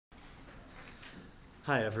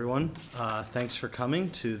Hi, everyone. Thanks for coming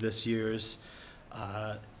to this year's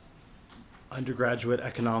Undergraduate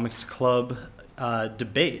Economics Club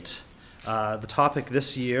debate. The topic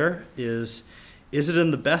this year is it in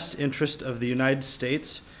the best interest of the United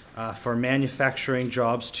States for manufacturing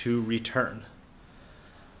jobs to return?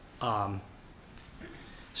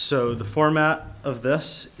 So the format of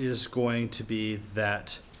this is going to be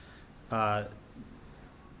that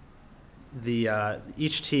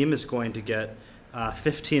each team is going to get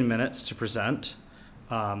 15 minutes to present,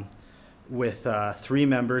 with 3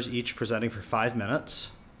 members each presenting for 5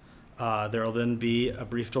 minutes. There will then be a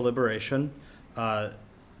brief deliberation.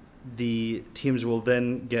 The teams will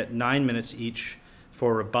then get 9 minutes each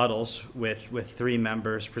for rebuttals, with 3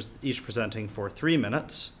 members each presenting for 3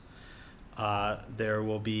 minutes. There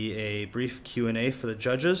will be a brief Q&A for the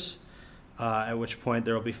judges, at which point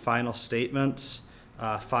there will be final statements,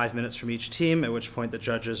 5 minutes from each team, at which point the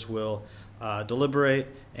judges will deliberate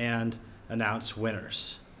and announce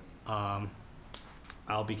winners.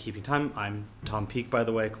 I'll be keeping time. I'm Tom Peake, by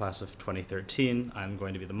the way, class of 2013. I'm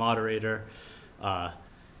going to be the moderator.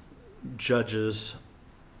 Judges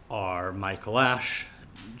are Michael Ash,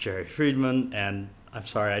 Jerry Friedman, and I'm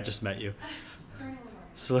sorry, I just met you.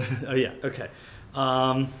 So, oh yeah, okay.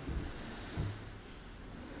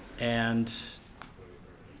 And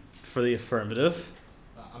for the affirmative,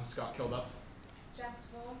 I'm Scott Kilduff. Jess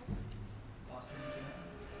Wolf.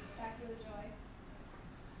 Jackie LaJoy.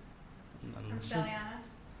 I'm Stelliana.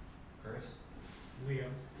 Chris.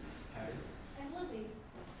 Liam. Harry. And Lizzie.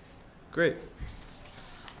 Great.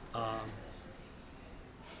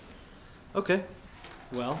 Okay.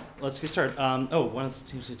 Well, let's get started. One of the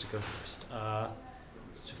teams needs to go first.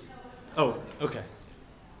 Okay.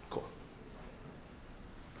 Cool.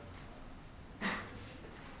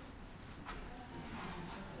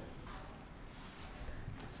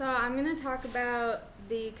 So I'm going to talk about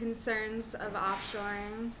the concerns of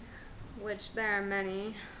offshoring, which there are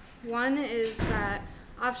many. One is that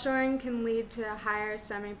offshoring can lead to higher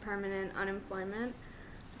semi-permanent unemployment.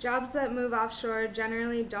 Jobs that move offshore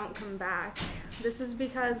generally don't come back. This is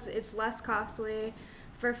because it's less costly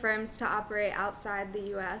for firms to operate outside the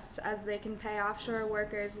U.S., as they can pay offshore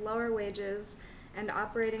workers lower wages, and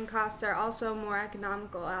operating costs are also more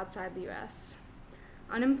economical outside the U.S.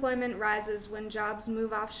 Unemployment rises when jobs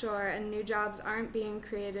move offshore and new jobs aren't being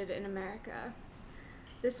created in America.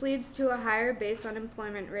 This leads to a higher base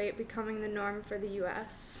unemployment rate becoming the norm for the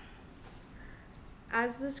U.S.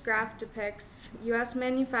 As this graph depicts, U.S.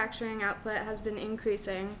 manufacturing output has been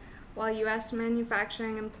increasing, while U.S.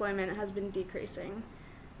 manufacturing employment has been decreasing.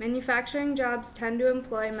 Manufacturing jobs tend to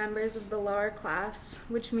employ members of the lower class,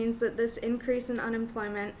 which means that this increase in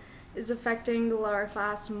unemployment is affecting the lower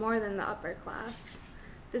class more than the upper class.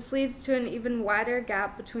 This leads to an even wider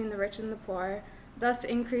gap between the rich and the poor, thus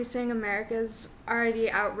increasing America's already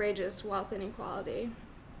outrageous wealth inequality.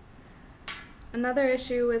 Another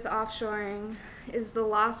issue with offshoring is the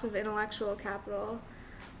loss of intellectual capital.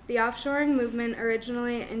 The offshoring movement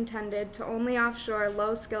originally intended to only offshore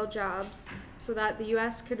low-skilled jobs so that the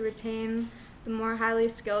U.S. could retain the more highly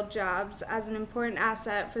skilled jobs as an important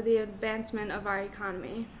asset for the advancement of our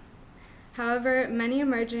economy. However, many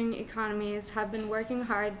emerging economies have been working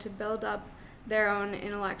hard to build up their own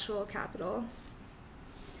intellectual capital.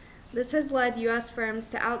 This has led U.S. firms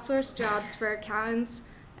to outsource jobs for accountants,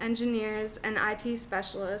 engineers, and IT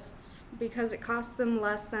specialists because it costs them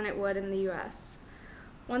less than it would in the U.S.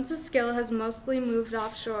 Once a skill has mostly moved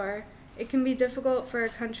offshore, it can be difficult for a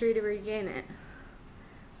country to regain it.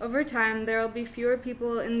 Over time, there will be fewer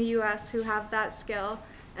people in the U.S. who have that skill,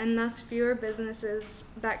 and thus fewer businesses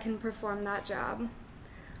that can perform that job.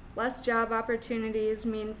 Less job opportunities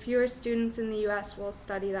mean fewer students in the U.S. will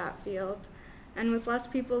study that field, and with less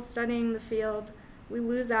people studying the field, we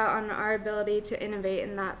lose out on our ability to innovate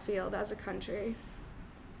in that field as a country.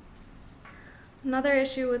 Another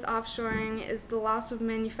issue with offshoring is the loss of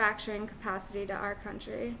manufacturing capacity to our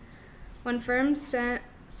country. When firms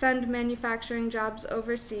send manufacturing jobs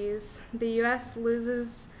overseas, the U.S.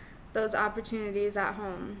 loses those opportunities at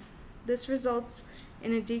home. This results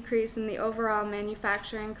in a decrease in the overall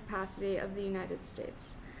manufacturing capacity of the United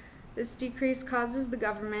States. This decrease causes the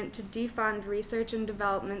government to defund research and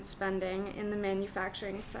development spending in the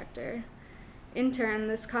manufacturing sector. In turn,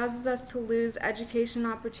 this causes us to lose education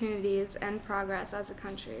opportunities and progress as a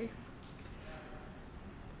country.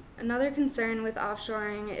 Another concern with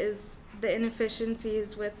offshoring is the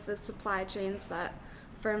inefficiencies with the supply chains that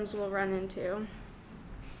firms will run into.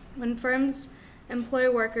 When firms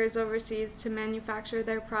employ workers overseas to manufacture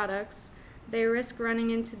their products, they risk running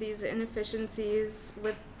into these inefficiencies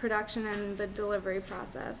with production and the delivery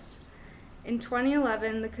process. In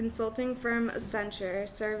 2011, the consulting firm Accenture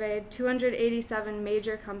surveyed 287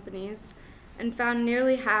 major companies and found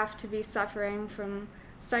nearly half to be suffering from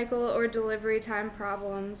cycle or delivery time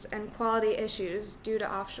problems and quality issues due to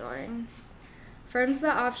offshoring. Firms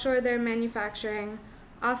that offshore their manufacturing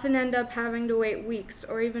often end up having to wait weeks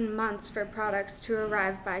or even months for products to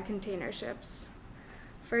arrive by container ships.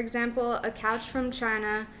 For example, a couch from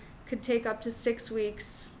China could take up to 6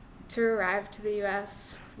 weeks to arrive to the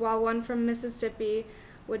US, while one from Mississippi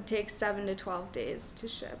would take 7 to 12 days to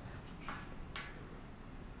ship.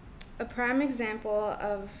 A prime example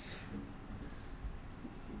of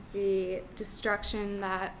the destruction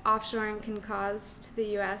that offshoring can cause to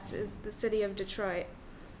the US is the city of Detroit.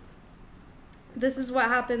 This is what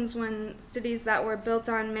happens when cities that were built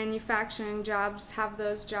on manufacturing jobs have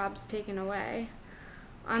those jobs taken away.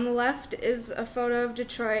 On the left is a photo of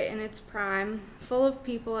Detroit in its prime, full of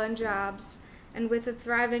people and jobs, and with a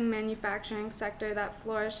thriving manufacturing sector that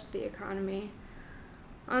flourished the economy.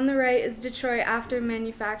 On the right is Detroit after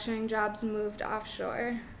manufacturing jobs moved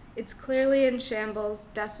offshore. It's clearly in shambles,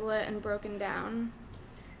 desolate, and broken down.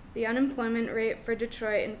 The unemployment rate for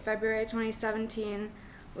Detroit in February 2017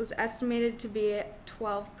 was estimated to be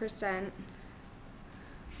 12%.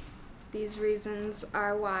 These reasons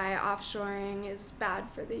are why offshoring is bad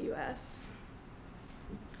for the US.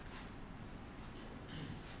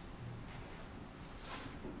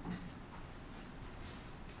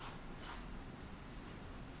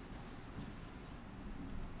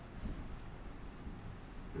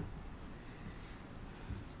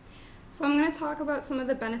 So I'm going to talk about some of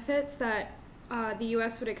the benefits that the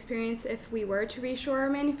US would experience if we were to reshore our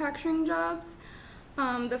manufacturing jobs.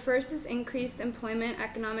 The first is increased employment,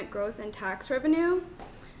 economic growth, and tax revenue.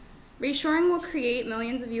 Reshoring will create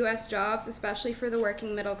millions of US jobs, especially for the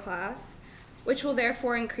working middle class, which will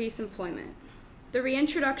therefore increase employment. The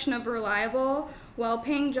reintroduction of reliable,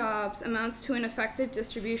 well-paying jobs amounts to an effective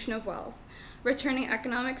distribution of wealth, returning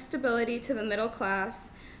economic stability to the middle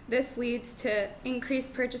class. This leads to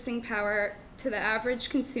increased purchasing power to the average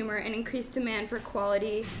consumer and increased demand for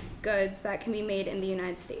quality goods that can be made in the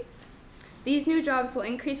United States. These new jobs will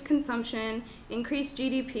increase consumption, increase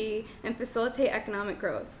GDP, and facilitate economic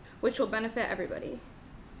growth, which will benefit everybody.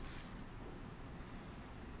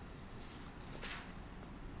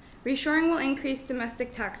 Reshoring will increase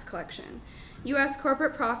domestic tax collection. U.S.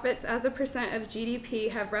 corporate profits as a percent of GDP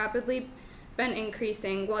have rapidly been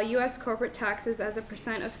increasing, while U.S. corporate taxes as a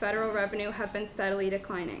percent of federal revenue have been steadily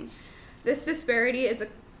declining. This disparity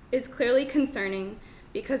is clearly concerning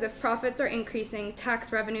because if profits are increasing,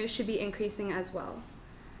 tax revenues should be increasing as well.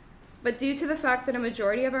 But due to the fact that a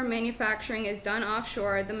majority of our manufacturing is done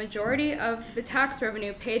offshore, the majority of the tax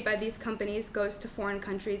revenue paid by these companies goes to foreign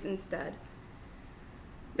countries instead.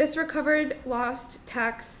 This recovered lost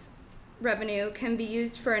tax revenue can be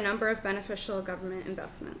used for a number of beneficial government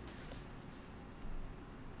investments.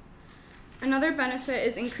 Another benefit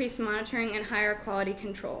is increased monitoring and higher quality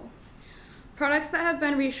control. Products that have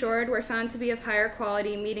been reshored were found to be of higher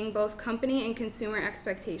quality, meeting both company and consumer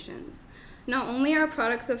expectations. Not only are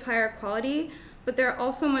products of higher quality, but they're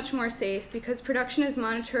also much more safe because production is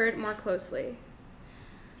monitored more closely.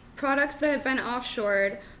 Products that have been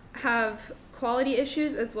offshored have quality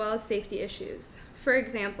issues as well as safety issues. For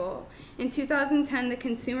example, in 2010, the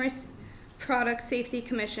Consumer Product Safety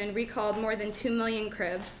Commission recalled more than 2 million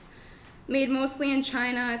cribs, made mostly in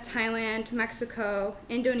China, Thailand, Mexico,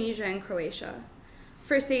 Indonesia, and Croatia,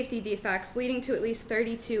 for safety defects leading to at least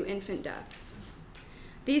 32 infant deaths.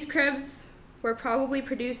 These cribs were probably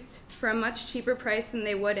produced for a much cheaper price than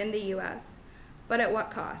they would in the US, but at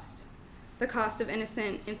what cost? The cost of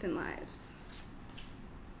innocent infant lives.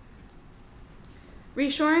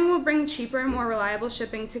 Reshoring will bring cheaper and more reliable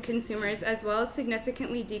shipping to consumers, as well as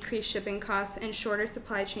significantly decrease shipping costs and shorter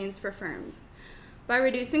supply chains for firms. By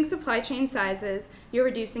reducing supply chain sizes, you're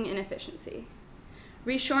reducing inefficiency.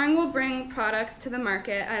 Reshoring will bring products to the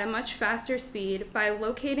market at a much faster speed. By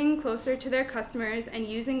locating closer to their customers and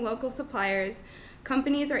using local suppliers,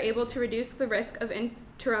 companies are able to reduce the risk of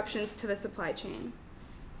interruptions to the supply chain.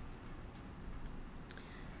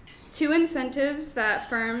 Two incentives that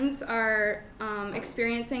firms are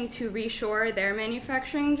experiencing to reshore their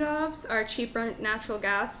manufacturing jobs are cheaper natural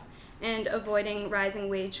gas and avoiding rising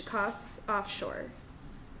wage costs offshore.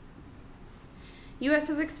 U.S.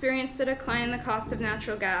 has experienced a decline in the cost of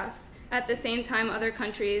natural gas. At the same time, other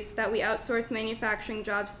countries that we outsource manufacturing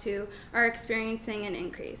jobs to are experiencing an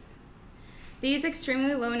increase. These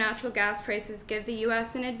extremely low natural gas prices give the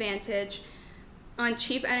U.S. an advantage on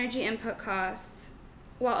cheap energy input costs,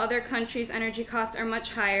 while other countries' energy costs are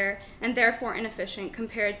much higher and therefore inefficient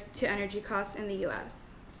compared to energy costs in the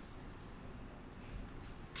U.S.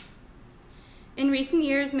 In recent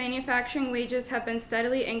years, manufacturing wages have been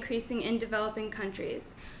steadily increasing in developing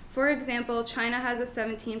countries. For example, China has a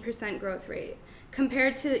 17% growth rate,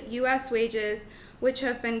 compared to US wages, which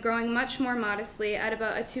have been growing much more modestly at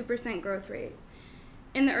about a 2% growth rate.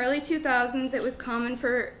 In the early 2000s, it was common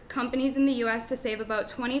for companies in the US to save about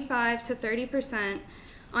 25 to 30%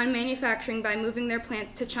 on manufacturing by moving their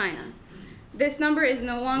plants to China. This number is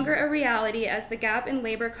no longer a reality, as the gap in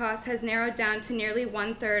labor costs has narrowed down to nearly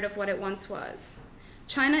 1/3 of what it once was.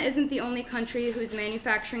 China isn't the only country whose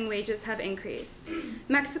manufacturing wages have increased.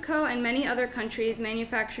 Mexico and many other countries'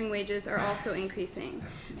 manufacturing wages are also increasing.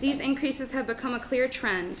 These increases have become a clear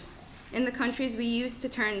trend in the countries we used to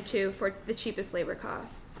turn to for the cheapest labor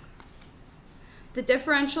costs. The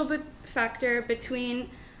differential factor between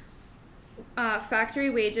factory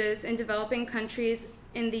wages in developing countries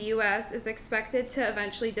in the US is expected to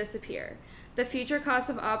eventually disappear. The future cost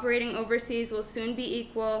of operating overseas will soon be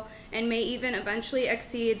equal and may even eventually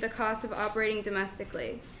exceed the cost of operating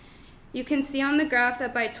domestically. You can see on the graph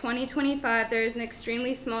that by 2025 there is an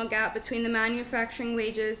extremely small gap between the manufacturing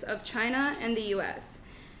wages of China and the US.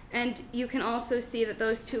 And you can also see that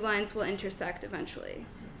those two lines will intersect eventually.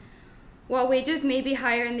 While wages may be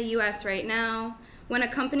higher in the US right now, when a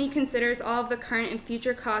company considers all of the current and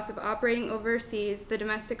future costs of operating overseas, the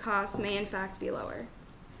domestic costs may in fact be lower.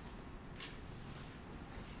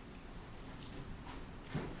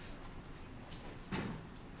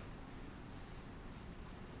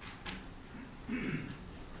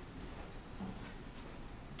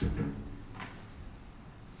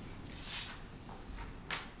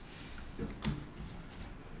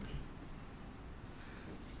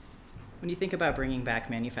 When you think about bringing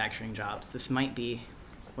back manufacturing jobs, this might be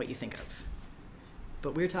what you think of.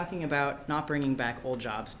 But we're talking about not bringing back old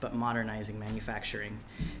jobs, but modernizing manufacturing.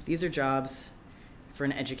 These are jobs for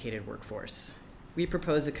an educated workforce. We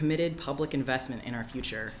propose a committed public investment in our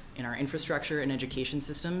future, in our infrastructure and education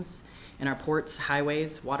systems, in our ports,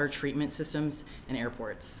 highways, water treatment systems, and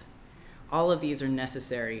airports. All of these are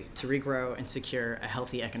necessary to regrow and secure a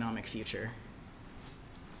healthy economic future.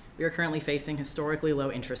 We are currently facing historically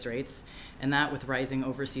low interest rates, and that with rising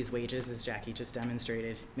overseas wages, as Jackie just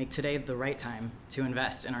demonstrated, make today the right time to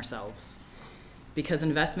invest in ourselves. Because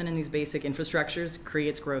investment in these basic infrastructures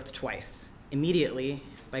creates growth twice. Immediately,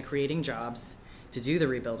 by creating jobs to do the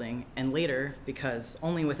rebuilding, and later, because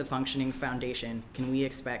only with a functioning foundation can we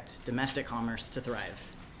expect domestic commerce to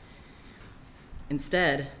thrive.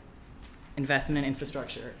 Instead, investment in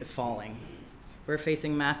infrastructure is falling. We're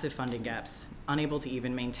facing massive funding gaps, unable to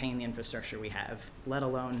even maintain the infrastructure we have, let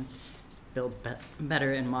alone build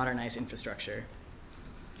better and modernized infrastructure.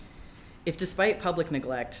 If despite public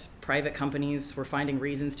neglect, private companies were finding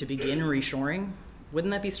reasons to begin reshoring,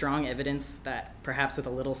 wouldn't that be strong evidence that perhaps with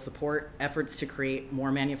a little support, efforts to create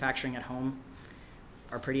more manufacturing at home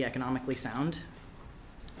are pretty economically sound?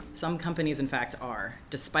 Some companies, in fact, are,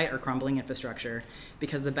 despite our crumbling infrastructure,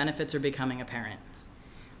 because the benefits are becoming apparent.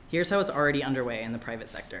 Here's how it's already underway in the private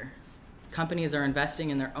sector. Companies are investing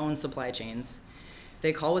in their own supply chains.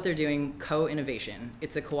 They call what they're doing co-innovation.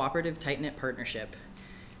 It's a cooperative, tight-knit partnership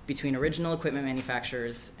between original equipment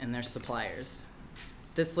manufacturers and their suppliers.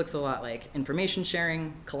 This looks a lot like information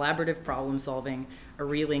sharing, collaborative problem solving, a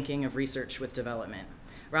relinking of research with development.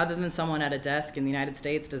 Rather than someone at a desk in the United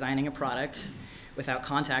States designing a product without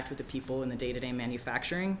contact with the people in the day-to-day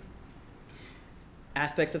manufacturing,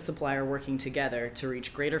 aspects of supply are working together to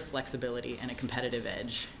reach greater flexibility and a competitive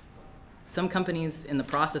edge. Some companies in the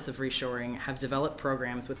process of reshoring have developed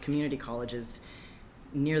programs with community colleges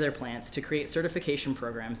near their plants to create certification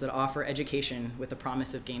programs that offer education with the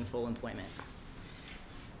promise of gainful employment.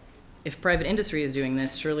 If private industry is doing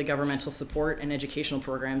this, surely governmental support and educational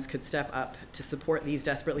programs could step up to support these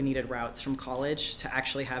desperately needed routes from college to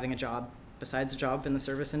actually having a job besides a job in the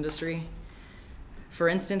service industry. For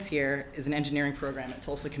instance, here is an engineering program at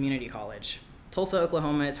Tulsa Community College. Tulsa,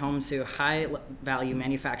 Oklahoma is home to high-value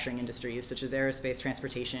manufacturing industries such as aerospace,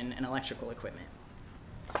 transportation, and electrical equipment.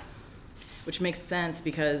 Which makes sense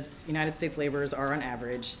because United States laborers are, on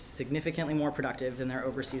average, significantly more productive than their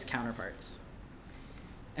overseas counterparts.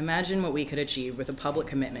 Imagine what we could achieve with a public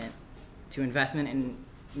commitment to investment in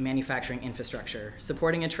manufacturing infrastructure,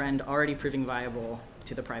 supporting a trend already proving viable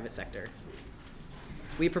to the private sector.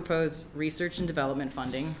 We propose research and development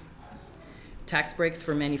funding, tax breaks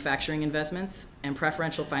for manufacturing investments, and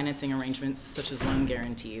preferential financing arrangements such as loan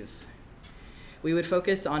guarantees. We would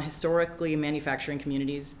focus on historically manufacturing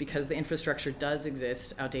communities because the infrastructure does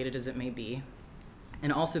exist, outdated as it may be,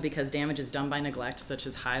 and also because damages done by neglect, such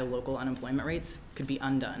as high local unemployment rates, could be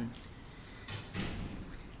undone.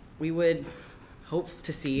 We would hope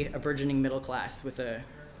to see a burgeoning middle class with a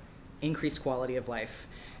increased quality of life.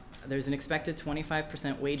 There's an expected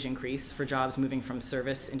 25% wage increase for jobs moving from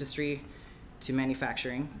service industry to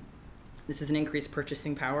manufacturing. This is an increased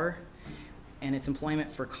purchasing power, and it's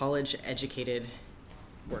employment for college-educated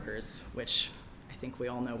workers, which I think we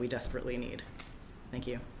all know we desperately need. Thank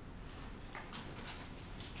you.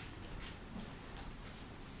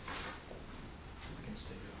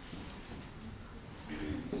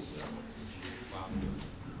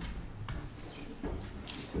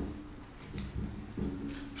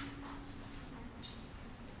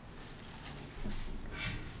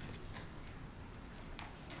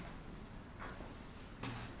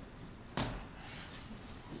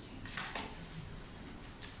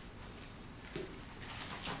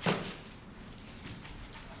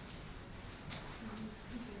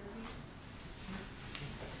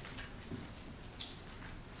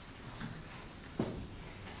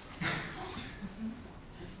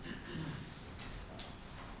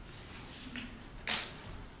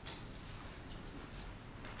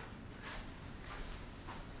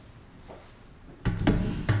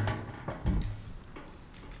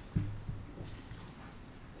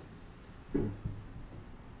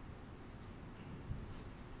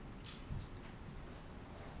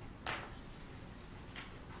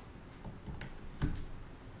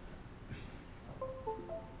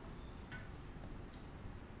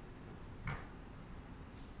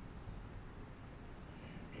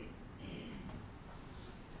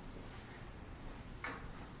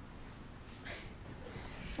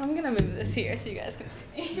 I'm gonna move this here so you guys can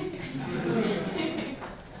see me.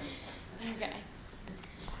 Okay.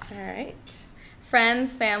 All right.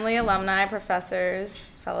 Friends, family, alumni, professors,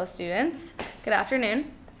 fellow students, good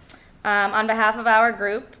afternoon. On behalf of our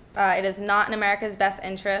group, it is not in America's best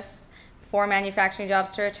interest for manufacturing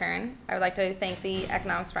jobs to return. I would like to thank the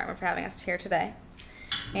Economics Department for having us here today.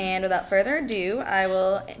 And without further ado, I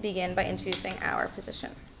will begin by introducing our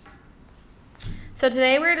position. So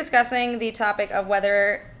today we're discussing the topic of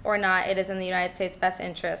whether or not it is in the United States' best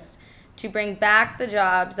interest to bring back the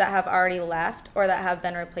jobs that have already left or that have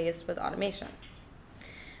been replaced with automation.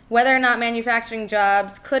 Whether or not manufacturing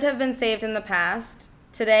jobs could have been saved in the past,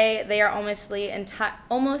 today they are almost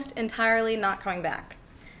entirely not coming back.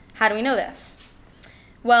 How do we know this?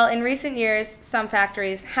 Well, in recent years, some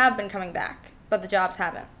factories have been coming back, but the jobs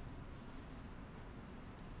haven't.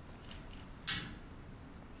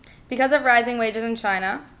 Because of rising wages in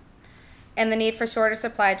China and the need for shorter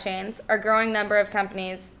supply chains, a growing number of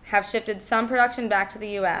companies have shifted some production back to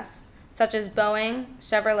the US, such as Boeing,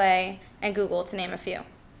 Chevrolet, and Google, to name a few.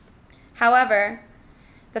 However,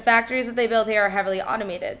 the factories that they build here are heavily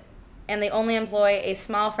automated, and they only employ a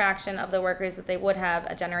small fraction of the workers that they would have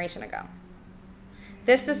a generation ago.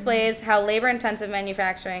 This displays how labor-intensive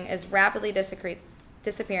manufacturing is rapidly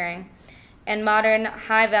disappearing, and modern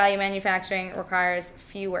high-value manufacturing requires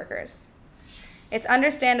few workers. It's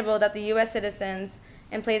understandable that the U.S. citizens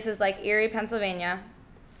in places like Erie, Pennsylvania,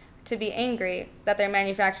 to be angry that their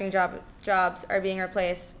manufacturing jobs are being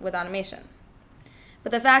replaced with automation.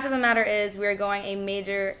 But the fact of the matter is we are going a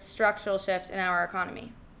major structural shift in our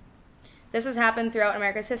economy. This has happened throughout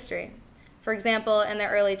America's history. For example, in the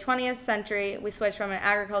early 20th century, we switched from an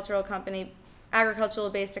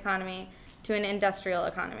agricultural-based economy to an industrial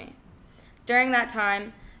economy. During that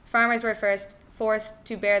time, farmers were first forced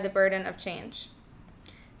to bear the burden of change.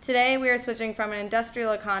 Today, we are switching from an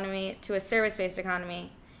industrial economy to a service-based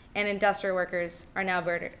economy, and industrial workers are now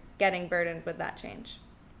getting burdened with that change.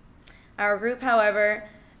 Our group, however,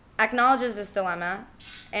 acknowledges this dilemma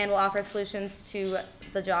and will offer solutions to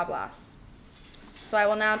the job loss. So I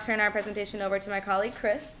will now turn our presentation over to my colleague,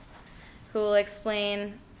 Chris, who will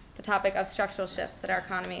explain the topic of structural shifts that our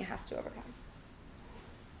economy has to overcome.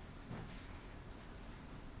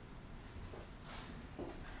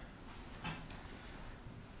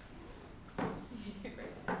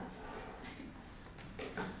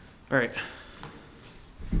 All right.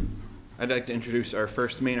 I'd like to introduce our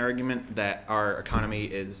first main argument that our economy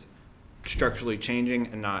is structurally changing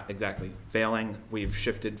and not exactly failing. We've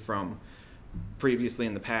shifted from previously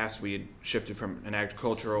in the past, we had shifted from an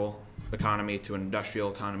agricultural economy to an industrial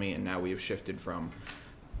economy, and now we have shifted from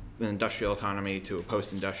an industrial economy to a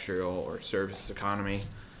post-industrial or service economy.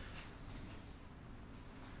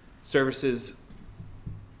 Services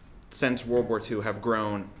since World War II have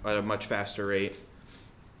grown at a much faster rate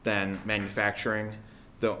than manufacturing,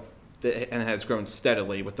 and has grown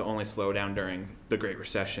steadily, with the only slowdown during the Great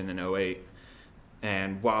Recession in 2008.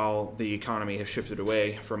 And while the economy has shifted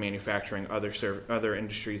away from manufacturing, other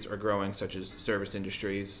industries are growing, such as service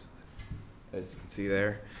industries, as you can see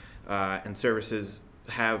there. And services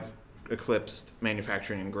have eclipsed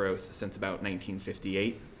manufacturing in growth since about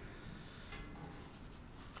 1958.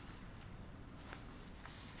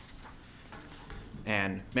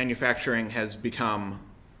 And manufacturing has become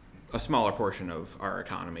a smaller portion of our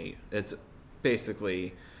economy. It's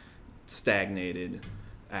basically stagnated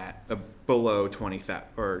at below 20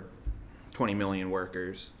 million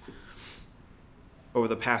workers. Over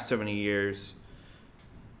the past 70 years,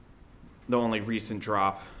 the only recent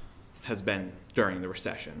drop has been during the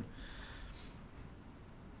recession.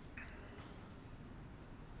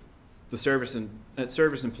 The service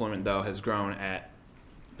employment, though, has grown at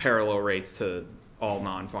parallel rates to all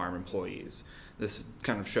non-farm employees. This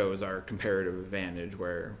kind of shows our comparative advantage,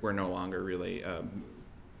 where we're no longer really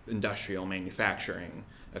industrial manufacturing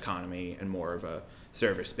economy and more of a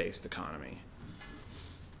service-based economy.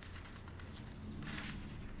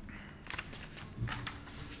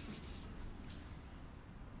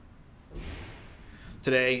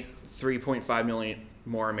 Today, 3.5 million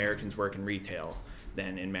more Americans work in retail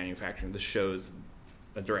than in manufacturing. This shows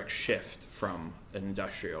a direct shift from an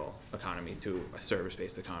industrial economy to a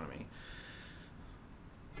service-based economy.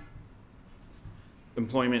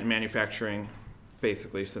 Employment in manufacturing,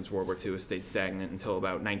 basically since World War II, has stayed stagnant until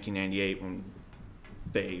about 1998, when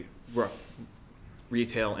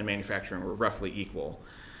retail and manufacturing were roughly equal.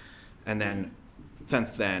 And then,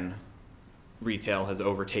 since then, retail has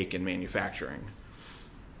overtaken manufacturing.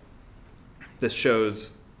 This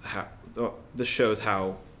shows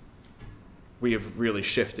how we have really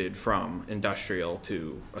shifted from industrial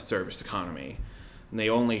to a service economy. And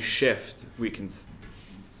the only shift we can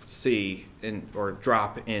see or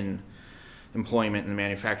drop in employment in the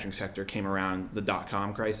manufacturing sector came around the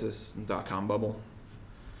dot-com crisis, dot-com bubble.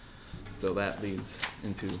 So that leads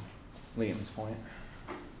into Liam's point.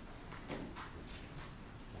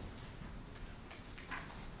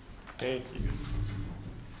 Thank you.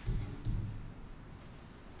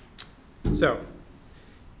 So,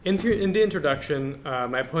 in the introduction,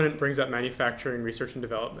 my opponent brings up manufacturing research and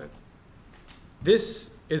development.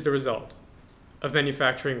 This is the result of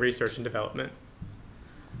manufacturing research and development.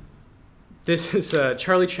 This is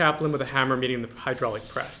Charlie Chaplin with a hammer meeting the hydraulic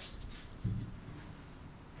press.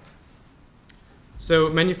 So,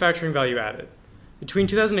 manufacturing value added. Between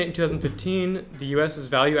 2008 and 2015, the US's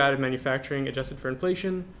value added manufacturing adjusted for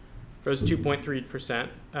inflation rose 2.3%.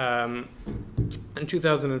 In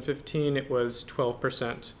 2015, it was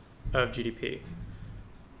 12% of GDP.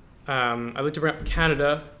 I'd like to bring up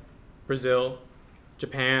Canada, Brazil,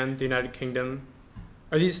 Japan, the United Kingdom.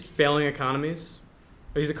 Are these failing economies?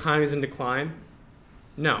 Are these economies in decline?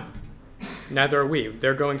 No, neither are we.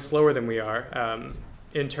 They're going slower than we are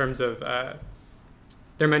in terms of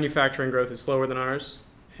their manufacturing growth is slower than ours,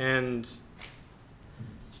 and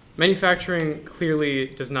manufacturing clearly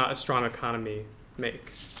does not a strong economy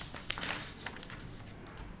make.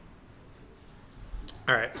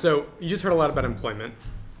 All right, so you just heard a lot about employment.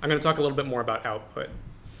 I'm going to talk a little bit more about output.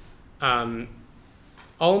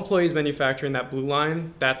 All employees manufacturing, that blue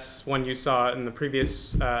line, that's one you saw in the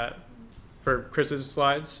previous, for Chris's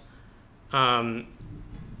slides.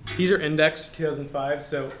 These are indexed to 2005,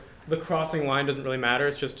 so the crossing line doesn't really matter.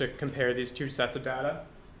 It's just to compare these two sets of data.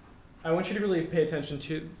 I want you to really pay attention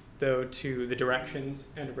to the directions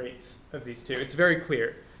and rates of these two. It's very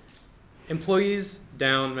clear. Employees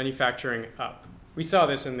down, manufacturing up. We saw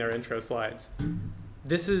this in their intro slides.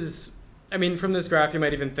 This is, I mean, from this graph, you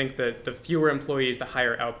might even think that the fewer employees, the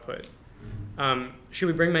higher output. Should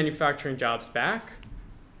we bring manufacturing jobs back?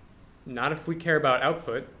 Not if we care about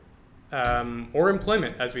output or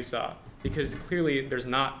employment, as we saw, because clearly there's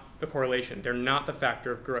not a correlation. They're not the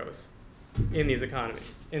factor of growth in these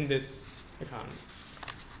economies, in this economy.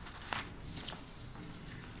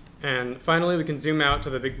 And finally, we can zoom out to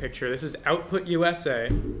the big picture. This is output USA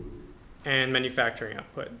and manufacturing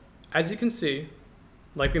output. As you can see,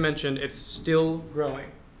 like we mentioned, it's still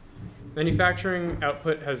growing. Manufacturing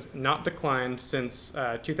output has not declined since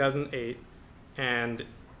 2008, and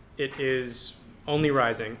it is only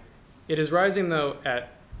rising. It is rising, though,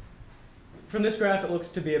 from this graph, it looks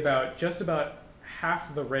to be just about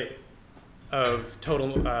half the rate of total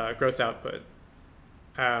gross output.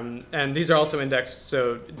 And these are also indexed,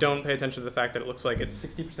 so don't pay attention to the fact that it looks like it's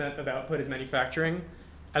 60% of output is manufacturing.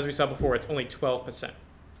 As we saw before, it's only 12%.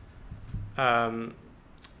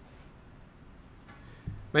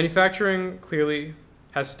 Manufacturing clearly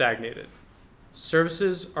has stagnated.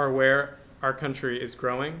 Services are where our country is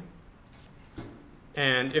growing.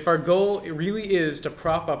 And if our goal really is to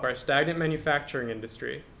prop up our stagnant manufacturing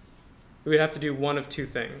industry, we would have to do one of two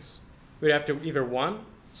things. We'd have to either, one,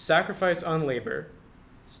 sacrifice on labor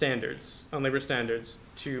standards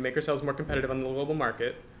to make ourselves more competitive on the global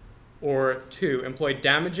market, or two, employ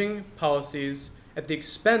damaging policies at the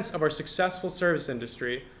expense of our successful service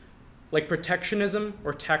industry, like protectionism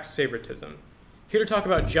or tax favoritism. Here to talk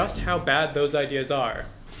about just how bad those ideas are,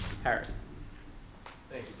 Harry.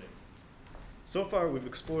 Thank you, Dick. So far, we've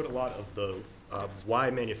explored a lot of the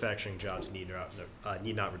why manufacturing jobs need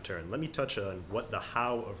not return. Let me touch on what the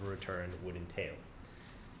how of a return would entail.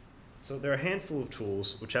 So there are a handful of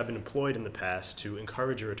tools which have been employed in the past to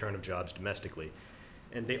encourage a return of jobs domestically.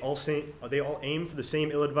 And they all aim for the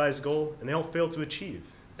same ill-advised goal, and they all fail to achieve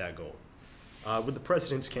that goal. With the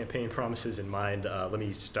president's campaign promises in mind, let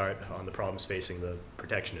me start on the problems facing the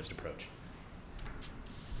protectionist approach.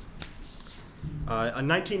 A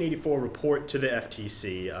 1984 report to the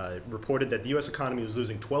FTC reported that the U.S. economy was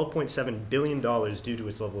losing $12.7 billion due to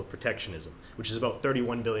its level of protectionism, which is about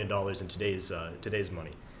 $31 billion in today's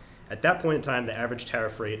money. At that point in time, the average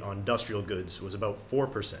tariff rate on industrial goods was about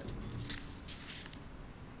 4%.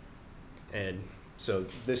 And so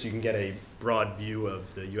this, you can get a broad view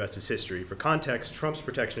of the U.S.'s history. For context, Trump's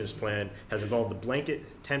protectionist plan has involved a blanket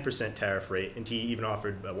 10% tariff rate, and he even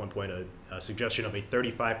offered at one point a suggestion of a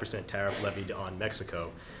 35% tariff levied on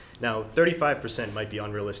Mexico. Now, 35% might be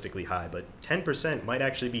unrealistically high, but 10% might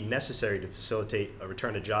actually be necessary to facilitate a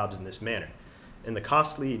return of jobs in this manner. And the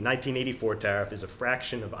costly 1984 tariff is a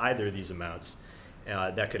fraction of either of these amounts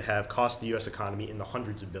that could have cost the U.S. economy in the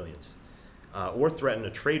hundreds of billions. Or threaten a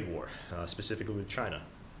trade war, specifically with China.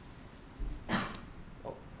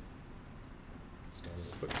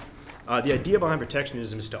 The idea behind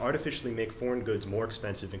protectionism is to artificially make foreign goods more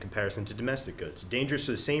expensive in comparison to domestic goods. Dangerous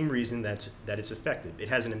for the same reason that it's effective. It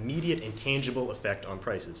has an immediate and tangible effect on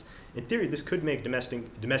prices. In theory, this could make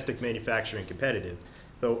domestic manufacturing competitive,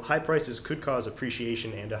 though high prices could cause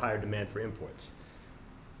appreciation and a higher demand for imports.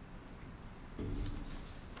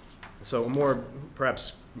 So a more,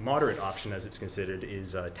 perhaps, moderate option, as it's considered,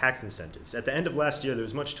 is tax incentives. At the end of last year, there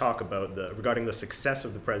was much talk regarding the success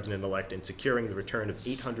of the president-elect in securing the return of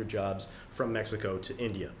 800 jobs from Mexico to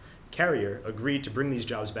India. Carrier agreed to bring these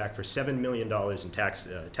jobs back for $7 million in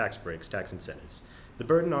tax breaks, tax incentives. The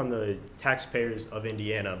burden on the taxpayers of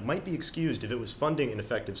Indiana might be excused if it was funding an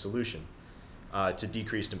effective solution to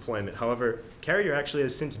decreased employment. However, Carrier actually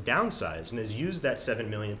has since downsized and has used that $7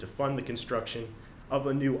 million to fund the construction of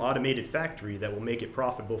a new automated factory that will make it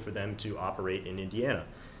profitable for them to operate in Indiana,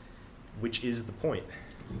 which is the point.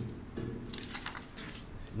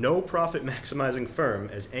 No profit maximizing firm,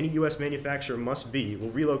 as any U.S. manufacturer must be,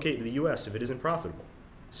 will relocate to the U.S. if it isn't profitable.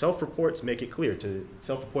 Self-reports make it clear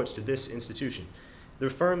self-reports to this institution. Their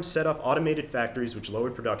firms set up automated factories which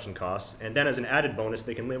lowered production costs, and then as an added bonus,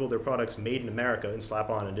 they can label their products made in America and slap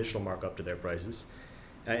on an additional markup to their prices.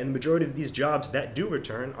 And the majority of these jobs that do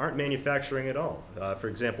return aren't manufacturing at all. For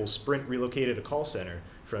example, Sprint relocated a call center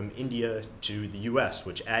from India to the US,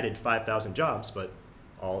 which added 5,000 jobs, but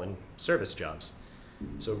all in service jobs.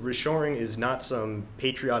 So reshoring is not some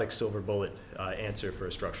patriotic silver bullet answer for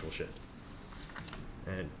a structural shift.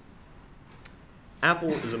 And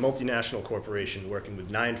Apple is a multinational corporation working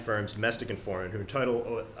with 9 firms, domestic and foreign, who in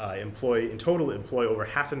total employ over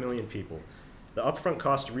 500,000 people. The upfront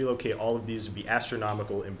cost to relocate all of these would be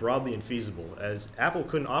astronomical and broadly infeasible, as Apple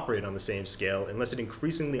couldn't operate on the same scale unless it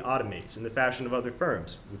increasingly automates in the fashion of other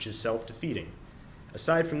firms, which is self-defeating.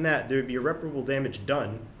 Aside from that, there would be irreparable damage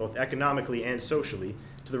done, both economically and socially,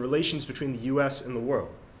 to the relations between the US and the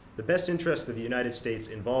world. The best interests of the United States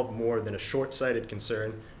involve more than a short-sighted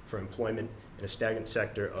concern for employment in a stagnant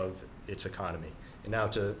sector of its economy. And now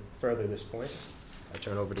to further this point, I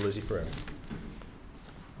turn over to Lizzie Ferrer.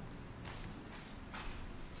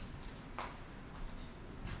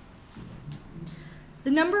 The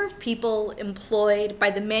number of people employed by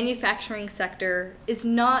the manufacturing sector is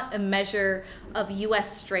not a measure of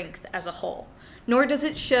U.S. strength as a whole, nor does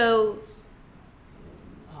it show.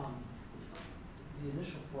 The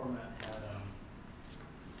initial format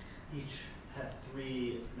had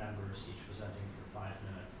 3 members, each presenting for 5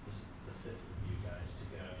 minutes. This is the 5th of you guys to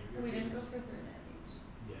go. We didn't go for 3 minutes each.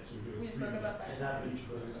 Yes, we do. We just broke it up by Is that what each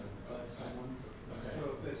was? Someone? Okay.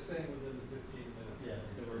 So if they're staying within the 15 minutes,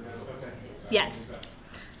 then we're good. Okay. Yes.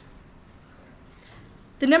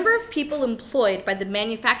 The number of people employed by the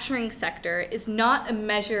manufacturing sector is not a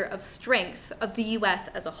measure of strength of the U.S.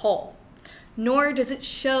 as a whole, nor does it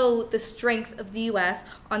show the strength of the U.S.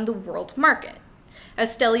 on the world market.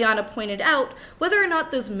 As Stelliana pointed out, whether or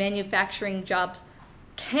not those manufacturing jobs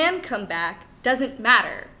can come back doesn't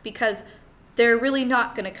matter, because they're really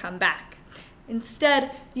not going to come back.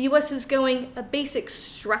 Instead, the U.S. is going a basic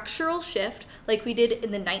structural shift like we did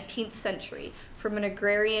in the 19th century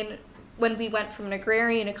when we went from an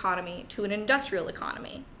agrarian economy to an industrial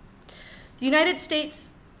economy. The United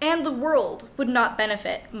States and the world would not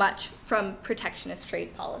benefit much from protectionist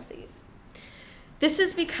trade policies. This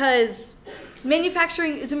is because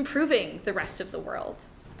manufacturing is improving the rest of the world.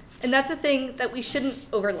 And that's a thing that we shouldn't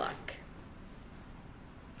overlook.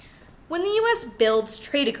 When the US builds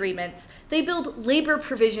trade agreements, they build labor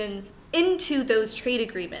provisions into those trade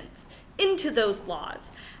agreements, into those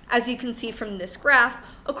laws. As you can see from this graph,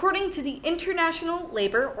 according to the International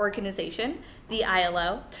Labor Organization, the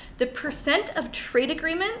ILO, the percent of trade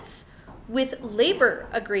agreements with labor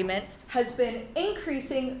agreements has been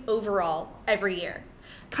increasing overall every year.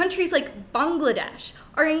 Countries like Bangladesh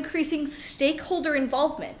are increasing stakeholder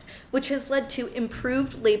involvement, which has led to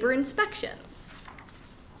improved labor inspections.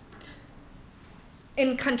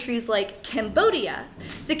 In countries like Cambodia,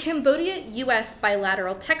 the Cambodia-US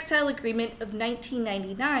bilateral textile agreement of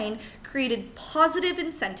 1999 created positive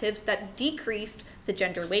incentives that decreased the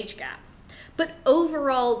gender wage gap. But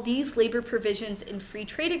overall, these labor provisions in free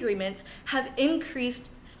trade agreements have increased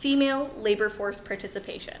female labor force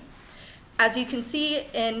participation. As you can see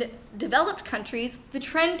in developed countries, the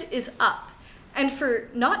trend is up. And for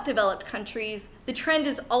not developed countries, the trend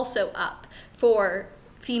is also up for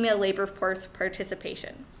female labor force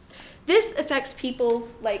participation. This affects people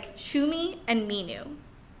like Shumi and Minu.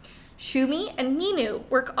 Shumi and Minu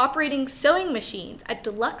work operating sewing machines at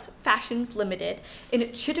Deluxe Fashions Limited in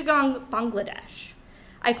Chittagong, Bangladesh.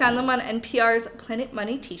 I found them on NPR's Planet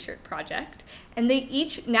Money t-shirt project, and they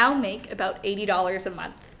each now make about $80 a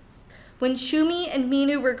month. When Shumi and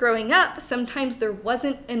Minu were growing up, sometimes there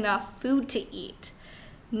wasn't enough food to eat.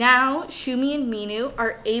 Now, Shumi and Minu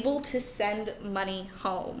are able to send money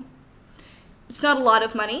home. It's not a lot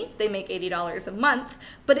of money, they make $80 a month,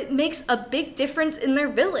 but it makes a big difference in their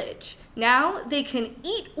village. Now they can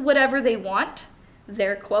eat whatever they want,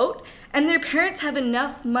 their quote, and their parents have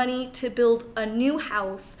enough money to build a new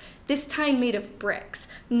house, this time made of bricks,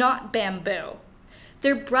 not bamboo.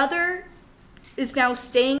 Their brother is now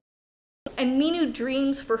staying, and Minu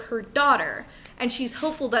dreams for her daughter, and she's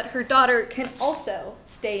hopeful that her daughter can also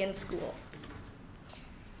stay in school.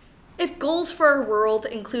 If goals for our world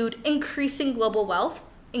include increasing global wealth,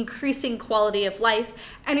 increasing quality of life,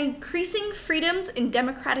 and increasing freedoms in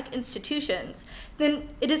democratic institutions, then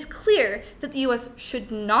it is clear that the US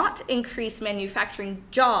should not increase manufacturing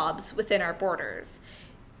jobs within our borders.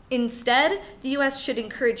 Instead, the US should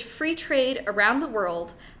encourage free trade around the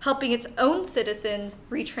world, helping its own citizens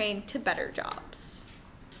retrain to better jobs.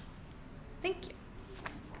 Thank you.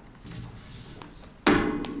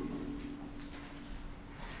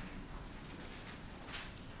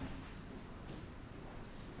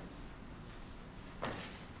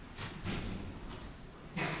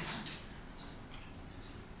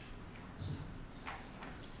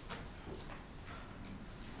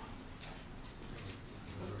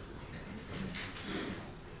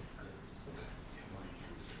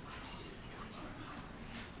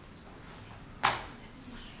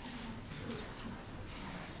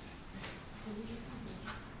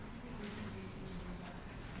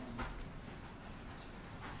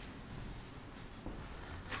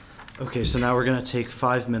 Okay, so now we're going to take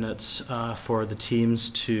 5 minutes for the teams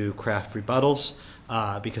to craft rebuttals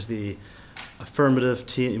because the affirmative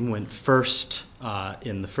team went first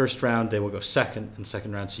in the first round. They will go second in the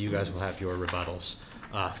second round, so you guys will have your rebuttals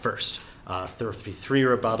first. There will be 3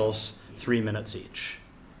 rebuttals, 3 minutes each.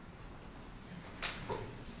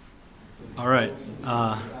 All right.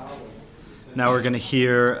 Now we're going to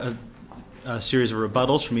hear a series of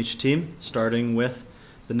rebuttals from each team, starting with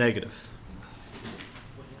the negative.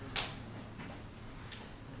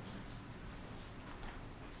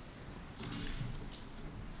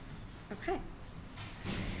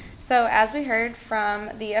 So as we heard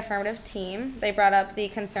from the affirmative team, they brought up the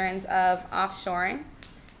concerns of offshoring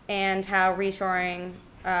and how reshoring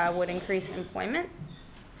would increase employment.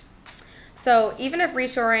 So even if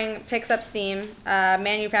reshoring picks up steam,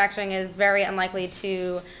 manufacturing is very unlikely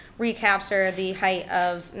to recapture the height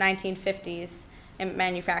of 1950s in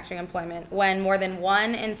manufacturing employment, when more than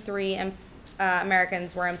 1 in 3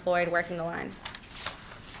 Americans were employed working the line.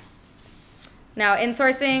 Now,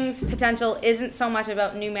 insourcing's potential isn't so much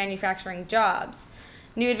about new manufacturing jobs.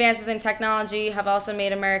 New advances in technology have also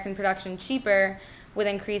made American production cheaper, with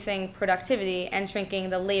increasing productivity and shrinking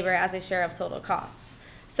the labor as a share of total costs.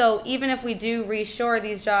 So even if we do reshore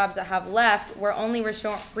these jobs that have left, we're only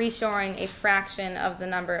reshoring a fraction of the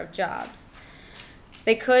number of jobs.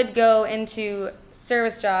 They could go into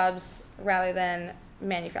service jobs rather than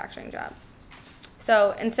manufacturing jobs.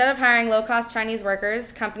 So instead of hiring low-cost Chinese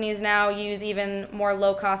workers, companies now use even more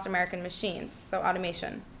low-cost American machines, so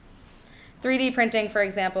automation. 3D printing, for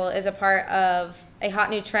example, is a part of a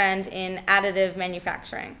hot new trend in additive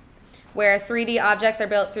manufacturing, where 3D objects are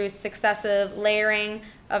built through successive layering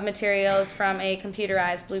of materials from a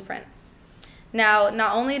computerized blueprint. Now,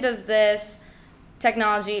 not only does this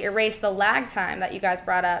technology erase the lag time that you guys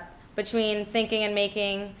brought up between thinking and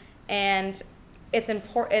making, and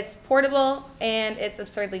it's portable and it's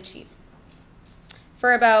absurdly cheap.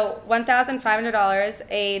 For about $1,500,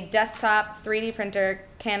 a desktop 3D printer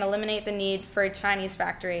can eliminate the need for a Chinese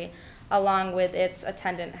factory along with its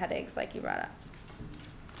attendant headaches like you brought up.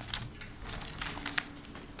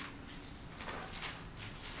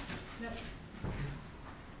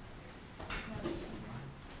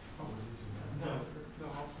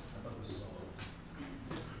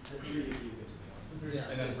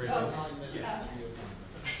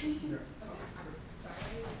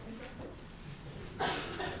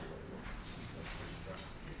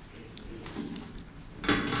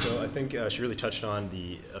 So I think she really touched on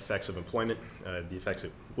the effects of employment, the effects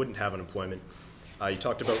it wouldn't have on employment. You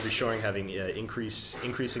talked about reshoring having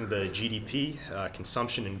increasing the GDP,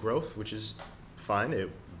 consumption and growth, which is fine,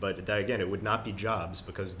 but that, again, it would not be jobs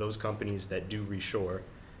because those companies that do reshore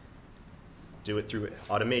do it through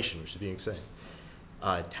automation, which is being said.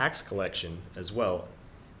 Tax collection as well.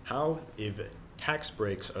 How, if tax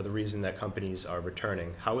breaks are the reason that companies are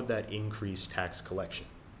returning, how would that increase tax collection?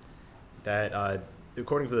 That,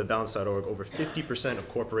 according to the balance.org, over 50% of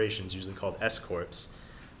corporations, usually called S-corps,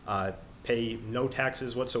 pay no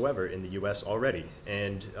taxes whatsoever in the US already.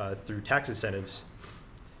 And through tax incentives,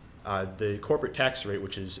 the corporate tax rate,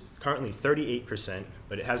 which is currently 38%,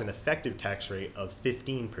 but it has an effective tax rate of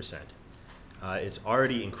 15%. It's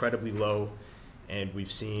already incredibly low, and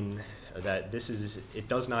we've seen that it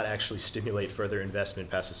does not actually stimulate further investment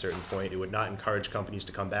past a certain point. It would not encourage companies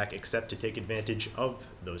to come back except to take advantage of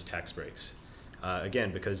those tax breaks.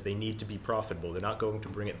 Again, because they need to be profitable. They're not going to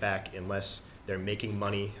bring it back unless they're making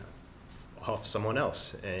money off someone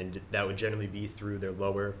else, and that would generally be through their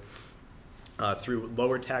lower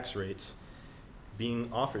tax rates being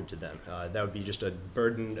offered to them. That would be just a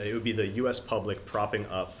burden. It would be the U.S. public propping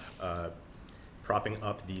up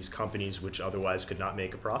these companies which otherwise could not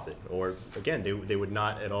make a profit. Or again, they would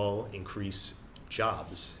not at all increase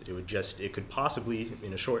jobs. It could possibly,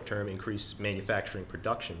 in a short term, increase manufacturing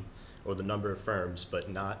production or the number of firms, but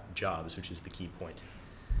not jobs, which is the key point.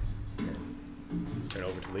 Turn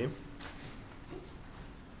over to Liam.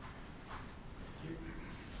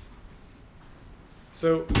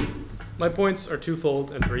 So my points are twofold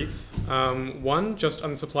and brief. One, just on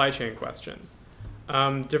the supply chain question.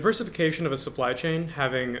 Diversification of a supply chain,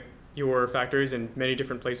 having your factories in many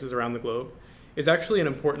different places around the globe, is actually an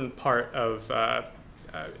important part of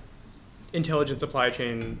intelligent supply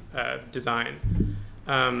chain design.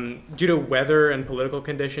 Due to weather and political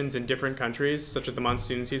conditions in different countries, such as the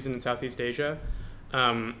monsoon season in Southeast Asia,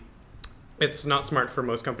 it's not smart for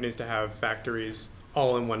most companies to have factories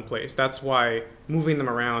all in one place. That's why moving them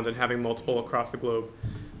around and having multiple across the globe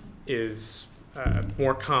is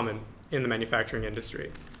more common in the manufacturing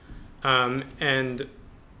industry. And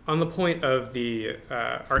on the point of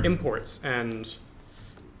our imports and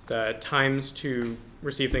the times to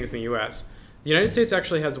receive things in the US, the United States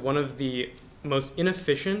actually has one of the most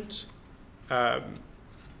inefficient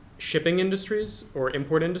shipping industries or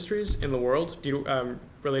import industries in the world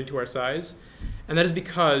related to our size. And that is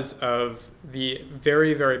because of the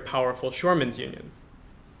very, very powerful shoremen's union.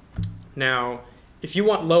 Now, if you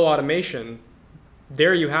want low automation,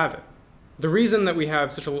 there you have it. The reason that we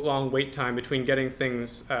have such a long wait time between getting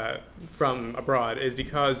things from abroad is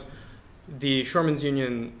because the shoremen's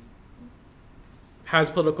union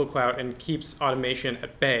has political clout and keeps automation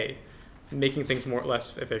at bay, making things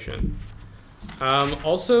less efficient.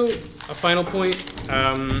 Also, a final point,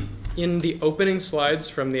 in the opening slides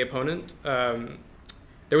from the opponent,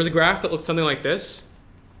 there was a graph that looked something like this,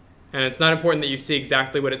 and it's not important that you see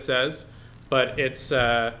exactly what it says, but it's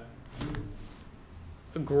a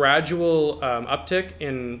gradual uptick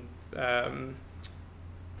in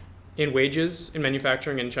wages in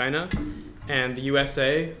manufacturing in China, and the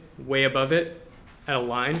USA way above it at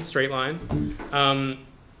a straight line.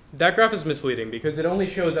 That graph is misleading because it only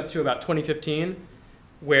shows up to about 2015,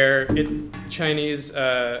 where Chinese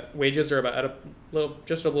wages are about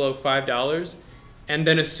just below $5, and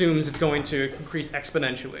then assumes it's going to increase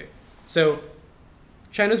exponentially. So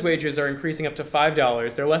China's wages are increasing up to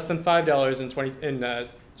 $5. They're less than $5 in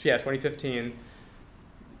 2015.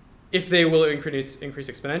 If they will increase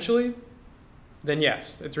exponentially, then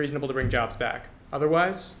yes, it's reasonable to bring jobs back.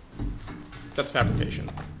 Otherwise, that's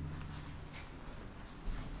fabrication.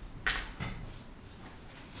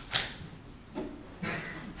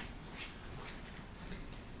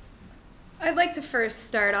 I'd like to first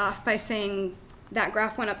start off by saying that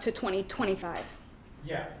graph went up to 2025.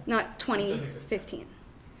 Yeah. Not 2015.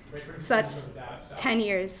 So that's 10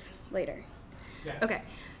 years later. Yeah. Okay,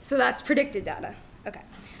 so that's predicted data. Okay,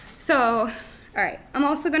 so, all right, I'm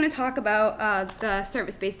also going to talk about the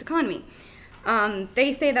service-based economy.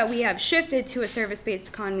 They say that we have shifted to a service-based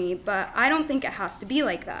economy, but I don't think it has to be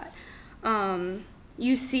like that.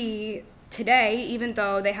 You see today, even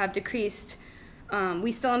though they have decreased,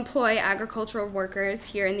 we still employ agricultural workers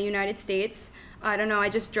here in the United States. I don't know, I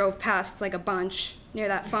just drove past like a bunch near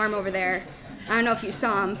that farm over there. I don't know if you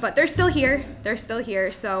saw them, but they're still here. They're still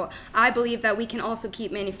here. So I believe that we can also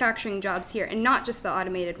keep manufacturing jobs here, and not just the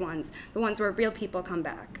automated ones, the ones where real people come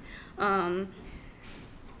back.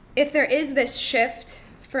 If there is this shift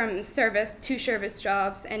from service to service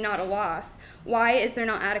jobs and not a loss, why is there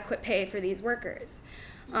not adequate pay for these workers?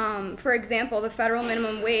 For example, the federal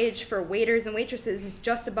minimum wage for waiters and waitresses is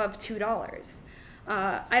just above $2.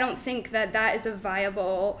 I don't think that that is a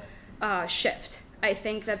viable shift. I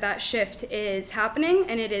think that that shift is happening,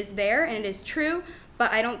 and it is there, and it is true,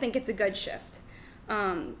 but I don't think it's a good shift.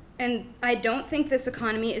 And I don't think this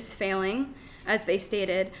economy is failing, as they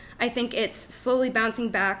stated. I think it's slowly bouncing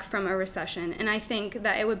back from a recession, and I think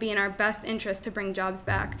that it would be in our best interest to bring jobs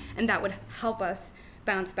back, and that would help us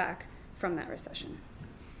bounce back from that recession.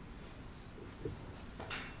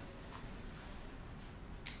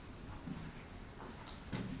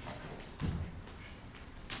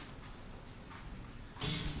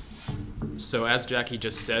 So as Jackie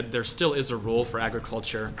just said, there still is a role for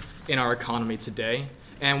agriculture in our economy today,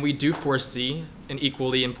 and we do foresee an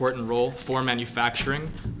equally important role for manufacturing,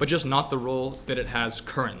 but just not the role that it has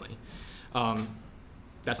currently.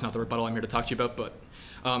 That's not the rebuttal I'm here to talk to you about, but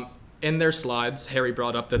in their slides, Harry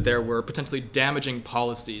brought up that there were potentially damaging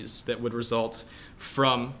policies that would result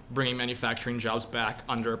from bringing manufacturing jobs back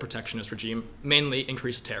under a protectionist regime, mainly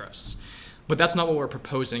increased tariffs. But that's not what we're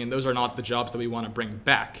proposing, and those are not the jobs that we want to bring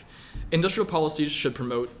back. Industrial policies should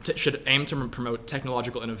aim to promote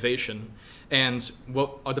technological innovation, and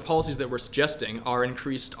what the policies that we're suggesting are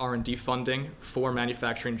increased R&D funding for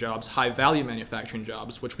manufacturing jobs, high-value manufacturing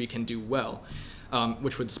jobs, which we can do well,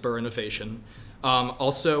 which would spur innovation.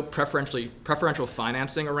 Also, preferential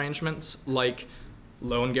financing arrangements like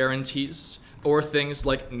loan guarantees, or things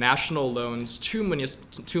like national loans to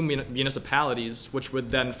municipalities, which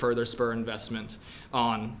would then further spur investment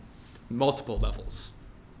on multiple levels.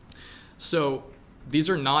 So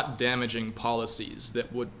these are not damaging policies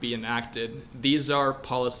that would be enacted. These are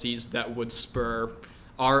policies that would spur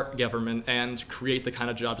our government and create the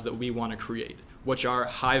kind of jobs that we want to create, which are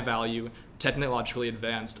high-value, technologically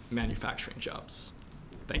advanced manufacturing jobs.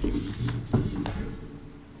 Thank you.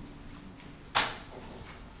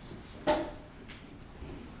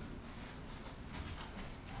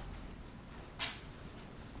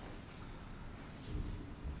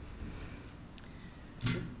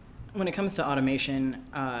 When it comes to automation,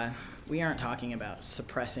 we aren't talking about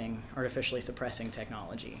artificially suppressing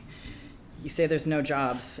technology. You say there's no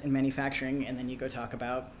jobs in manufacturing, and then you go talk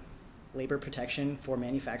about labor protection for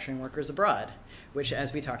manufacturing workers abroad, which,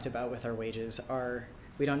 as we talked about with our wages,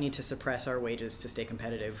 we don't need to suppress our wages to stay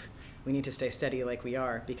competitive. We need to stay steady like we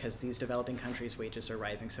are, because these developing countries' wages are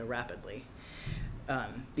rising so rapidly.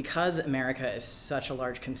 Because America is such a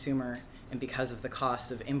large consumer, and because of the costs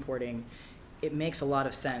of importing, it makes a lot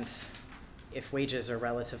of sense, if wages are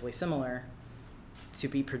relatively similar, to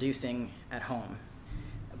be producing at home.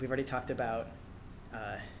 We've already talked about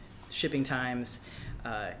shipping times.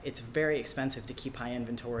 It's very expensive to keep high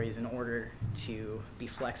inventories in order to be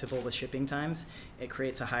flexible with shipping times. It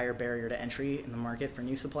creates a higher barrier to entry in the market for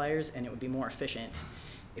new suppliers, and it would be more efficient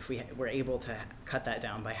if we were able to cut that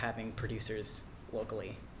down by having producers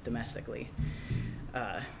locally, domestically.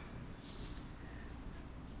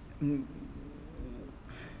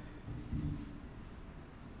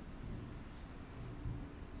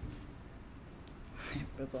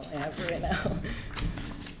 That's all I have for right now.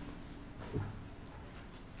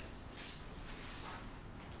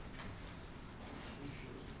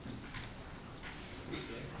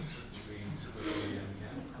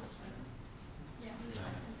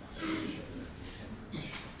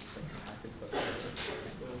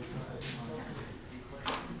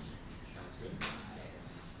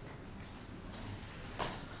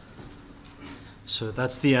 So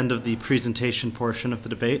that's the end of the presentation portion of the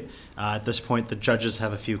debate. At this point, the judges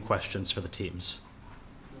have a few questions for the teams.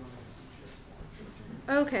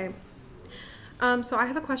 Okay. So I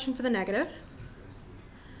have a question for the negative,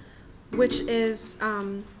 which is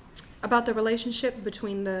about the relationship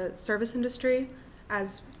between the service industry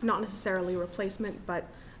as not necessarily a replacement, but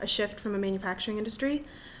a shift from a manufacturing industry.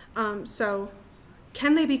 So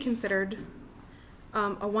can they be considered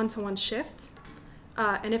a one-to-one shift?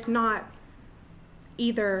 And if not,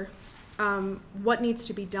 either what needs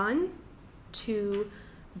to be done to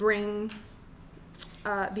bring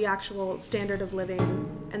the actual standard of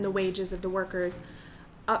living and the wages of the workers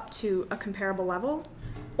up to a comparable level,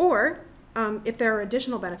 or if there are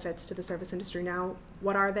additional benefits to the service industry now,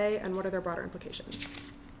 what are they and what are their broader implications?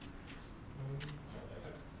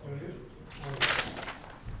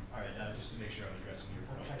 All right, just to make sure I'm addressing your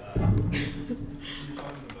point. So you're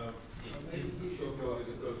talking about.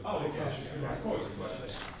 Oh, okay. Of course.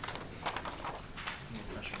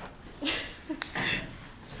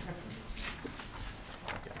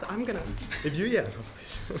 So I'm gonna. If you, yeah, no,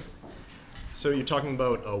 please. So you're talking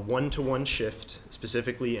about a one-to-one shift,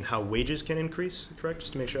 specifically, in how wages can increase, correct?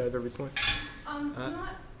 Just to make sure I have every point.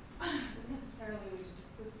 Not necessarily wages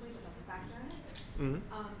explicitly, but that's a factor in it. Mm-hmm.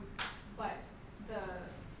 But the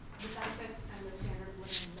benefits and the standard of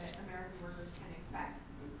living that American workers can expect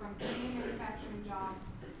from any manufacturing job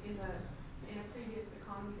in a previous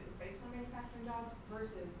economy that was based on manufacturing jobs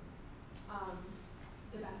versus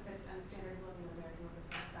the benefits and standard of living that American workers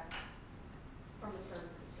can expect from the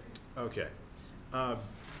service industry. Okay.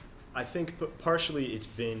 I think partially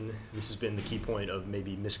this has been the key point of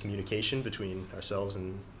maybe miscommunication between ourselves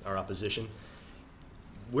and our opposition.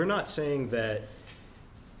 We're not saying that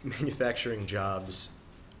manufacturing jobs,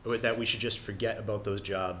 or that we should just forget about those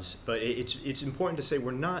jobs, but it's important to say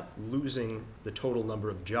we're not losing the total number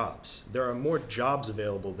of jobs. There are more jobs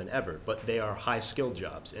available than ever, but they are high-skilled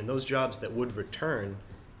jobs, and those jobs that would return,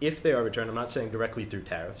 if they are returned, I'm not saying directly through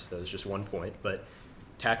tariffs, that was just one point, but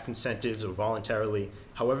tax incentives or voluntarily,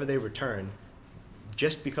 however they return,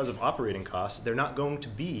 just because of operating costs, they're not going to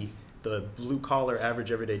be the blue-collar,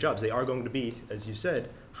 average, everyday jobs. They are going to be, as you said,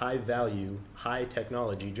 high-value,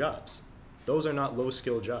 high-technology jobs. Those are not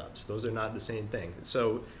low-skill jobs. Those are not the same thing.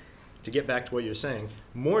 So to get back to what you're saying,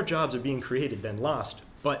 more jobs are being created than lost,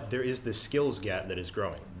 but there is this skills gap that is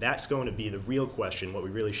growing. That's going to be the real question. What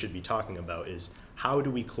we really should be talking about is how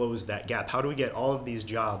do we close that gap? How do we get all of these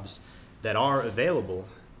jobs that are available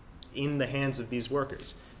in the hands of these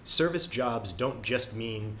workers? Service jobs don't just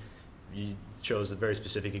mean, you chose a very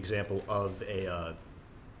specific example of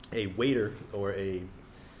a waiter or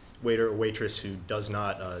waitress who does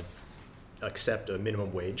not accept a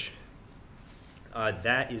minimum wage.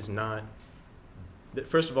 That is not,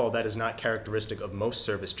 first of all, that is not characteristic of most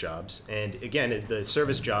service jobs. And again, the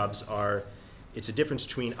service jobs are, it's a difference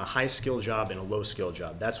between a high-skill job and a low-skill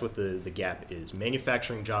job. That's what the gap is.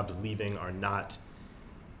 Manufacturing jobs leaving are not,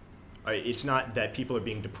 it's not that people are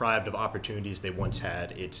being deprived of opportunities they once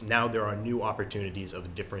had. It's now there are new opportunities of a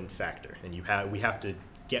different factor. And we have to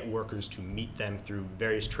get workers to meet them through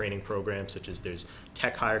various training programs, such as there's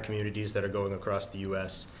tech hire communities that are going across the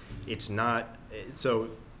U.S. It's not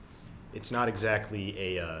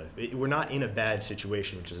exactly we're not in a bad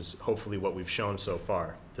situation, which is hopefully what we've shown so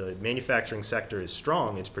far. The manufacturing sector is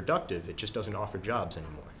strong, it's productive, it just doesn't offer jobs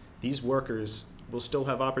anymore. These workers will still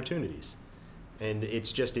have opportunities. And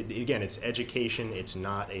it's just, again, it's education, it's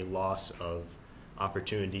not a loss of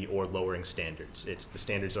opportunity or lowering standards. It's the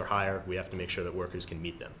standards are higher, we have to make sure that workers can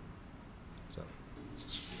meet them. So,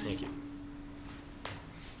 thank you.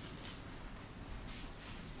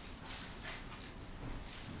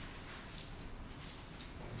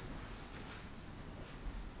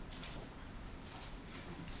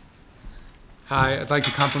 Hi, I'd like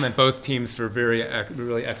to compliment both teams for really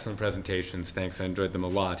excellent presentations. Thanks, I enjoyed them a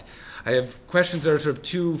lot. I have questions that are sort of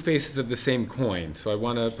two faces of the same coin. So I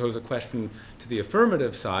want to pose a question to the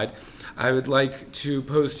affirmative side. I would like to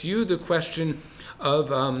pose to you the question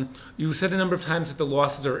of, you said a number of times that the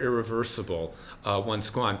losses are irreversible once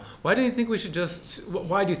gone. Why do you think we should just,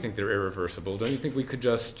 why do you think they're irreversible? Don't you think we could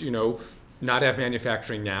just, not have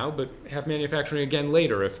manufacturing now, but have manufacturing again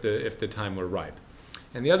later if the time were ripe?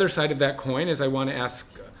 And the other side of that coin is I want to ask,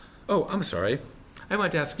 I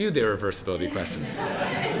want to ask you the irreversibility question.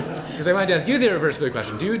 Because I wanted to ask you the irreversibility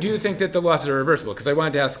question. Do you think that the losses are irreversible? Because I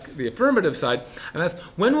wanted to ask the affirmative side, and ask,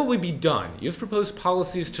 when will we be done? You've proposed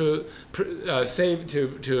policies to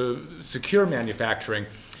secure manufacturing.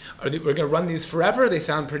 We're going to run these forever? They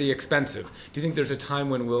sound pretty expensive. Do you think there's a time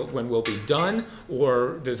when we'll be done,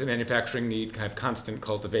 or does the manufacturing need kind of constant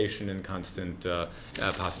cultivation and constant,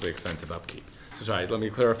 possibly expensive upkeep? So sorry, let me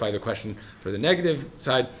clarify the question for the negative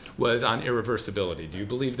side was on irreversibility. Do you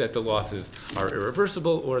believe that the losses are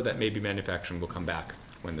irreversible, or that maybe manufacturing will come back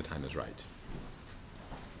when the time is right?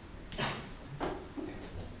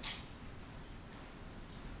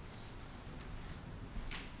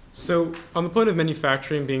 So on the point of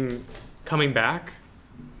manufacturing coming back,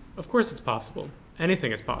 of course it's possible.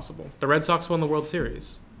 Anything is possible. The Red Sox won the World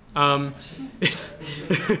Series.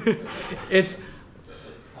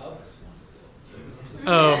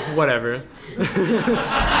 Oh, whatever. Whatever.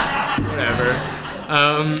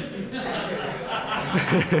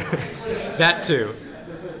 That too.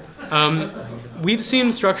 We've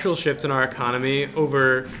seen structural shifts in our economy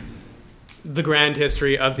over the grand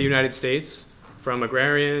history of the United States, from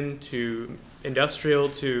agrarian to industrial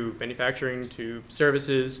to manufacturing to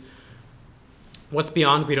services. What's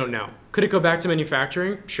beyond, we don't know. Could it go back to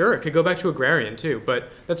manufacturing? Sure, it could go back to agrarian too, but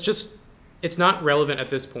that's just, it's not relevant at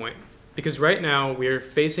this point. Because right now we're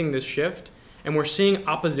facing this shift and we're seeing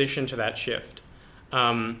opposition to that shift.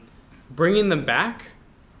 Bringing them back,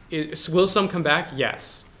 will some come back?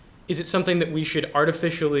 Yes. Is it something that we should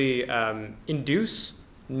artificially induce?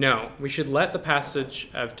 No. We should let the passage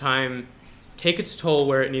of time take its toll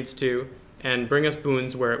where it needs to and bring us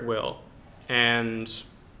boons where it will. And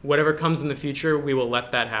whatever comes in the future, we will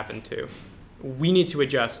let that happen too. We need to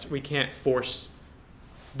adjust. We can't force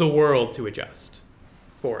the world to adjust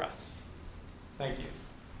for us. Thank you.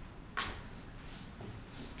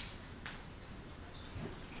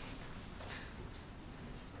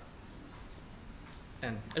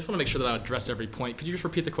 And I just want to make sure that I address every point. Could you just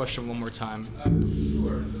repeat the question one more time?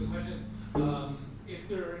 Sure. So the question is, if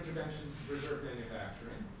there are interventions to preserve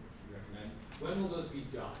manufacturing, which you recommend, when will those be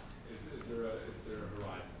done? Is there a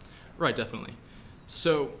horizon? Right, definitely.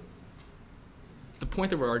 So the point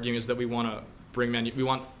that we're arguing is that we want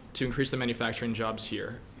to increase the manufacturing jobs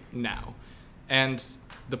here now. And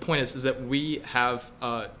the point is that we have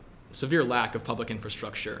a severe lack of public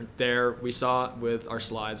infrastructure. There, we saw with our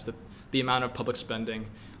slides that the amount of public spending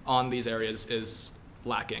on these areas is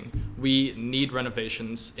lacking. We need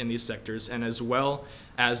renovations in these sectors, and as well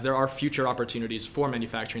as there are future opportunities for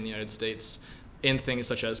manufacturing in the United States in things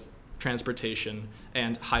such as transportation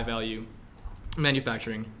and high-value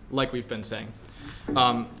manufacturing, like we've been saying.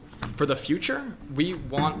 For the future, we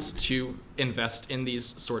want to invest in these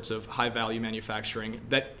sorts of high-value manufacturing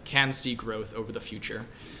that can see growth over the future.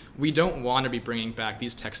 We don't want to be bringing back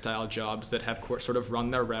these textile jobs that have sort of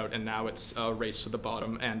run their route and now it's a race to the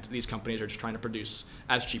bottom and these companies are just trying to produce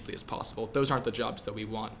as cheaply as possible. Those aren't the jobs that we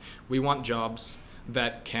want. We want jobs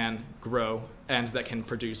that can grow and that can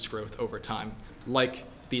produce growth over time, like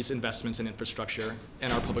these investments in infrastructure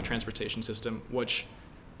and our public transportation system, which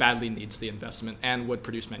badly needs the investment and would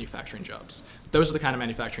produce manufacturing jobs. Those are the kind of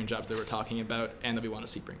manufacturing jobs that we're talking about and that we want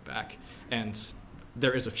to see bring back. And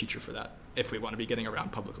there is a future for that if we want to be getting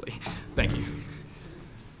around publicly. Thank you.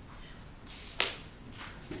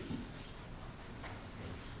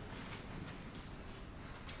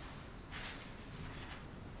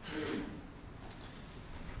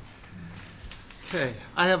 Okay,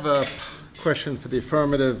 I have a question for the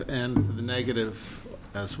affirmative and for the negative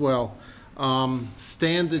as well.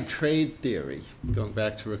 Standard trade theory, going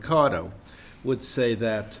back to Ricardo, would say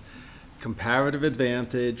that comparative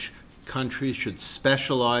advantage, countries should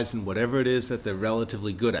specialize in whatever it is that they're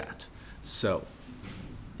relatively good at. So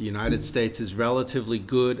the United States is relatively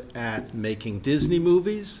good at making Disney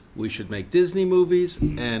movies. We should make Disney movies,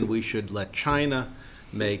 and we should let China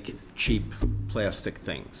make cheap plastic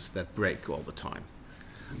things that break all the time.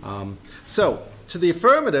 So to the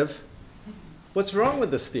affirmative, what's wrong with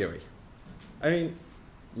this theory? I mean,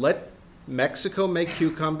 let Mexico make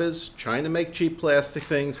cucumbers, China make cheap plastic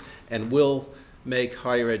things, and we'll make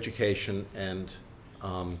higher education and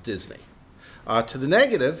Disney. To the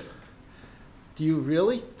negative, do you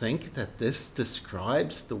really think that this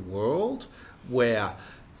describes the world where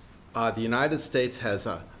the United States has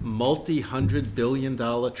a multi-$100 billion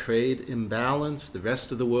trade imbalance? The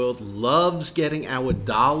rest of the world loves getting our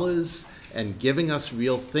dollars and giving us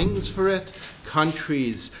real things for it.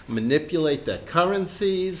 Countries manipulate their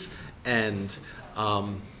currencies and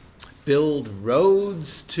build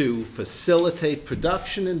roads to facilitate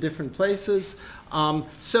production in different places.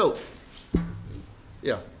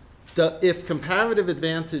 If comparative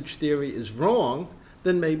advantage theory is wrong,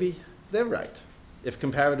 then maybe they're right. If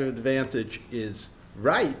comparative advantage is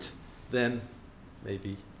right, then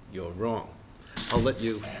maybe you're wrong. I'll let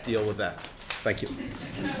you deal with that. Thank you.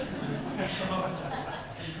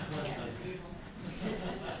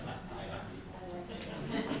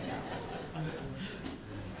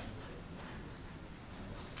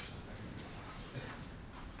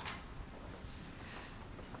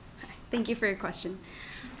 Thank you for your question.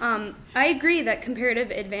 I agree that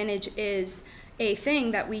comparative advantage is a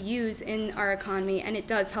thing that we use in our economy, and it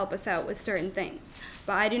does help us out with certain things.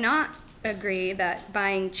 But I do not agree that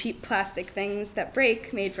buying cheap plastic things that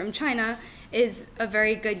break made from China is a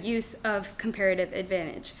very good use of comparative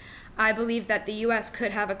advantage. I believe that the U.S.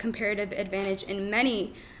 could have a comparative advantage in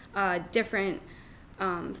many different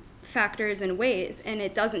factors and ways, and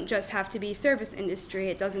it doesn't just have to be service industry,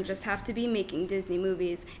 it doesn't just have to be making Disney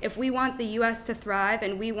movies. If we want the US to thrive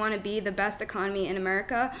and we want to be the best economy in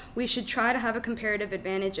America, we should try to have a comparative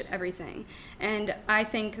advantage at everything. And I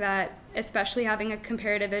think that especially having a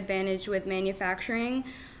comparative advantage with manufacturing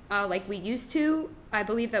like we used to, I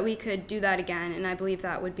believe that we could do that again, and I believe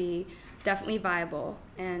that would be definitely viable.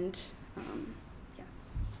 And yeah.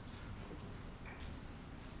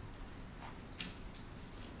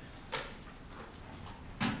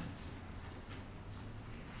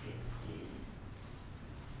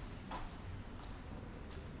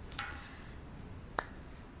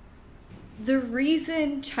 The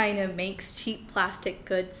reason China makes cheap plastic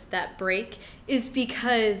goods that break is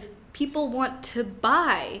because people want to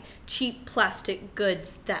buy cheap plastic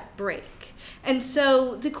goods that break. And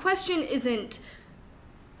so the question isn't,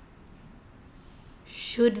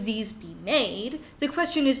 should these be made? The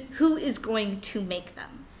question is, who is going to make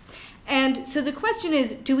them? And so the question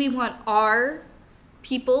is, do we want our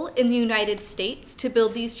people in the United States to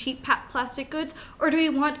build these cheap plastic goods, or do we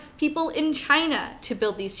want people in China to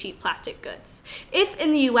build these cheap plastic goods? If in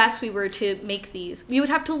the US we were to make these, we would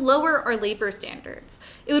have to lower our labor standards.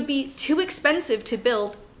 It would be too expensive to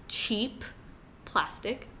build cheap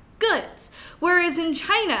plastic goods. Whereas in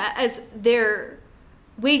China, as their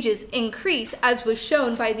wages increase, as was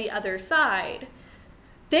shown by the other side,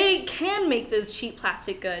 they can make those cheap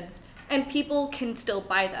plastic goods and people can still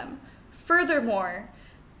buy them. Furthermore,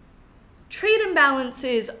 trade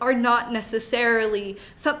imbalances are not necessarily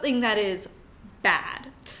something that is bad.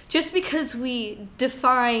 Just because we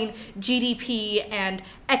define GDP and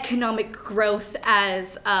economic growth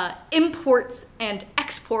as imports and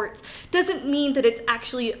exports doesn't mean that it's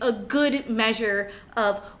actually a good measure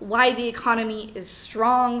of why the economy is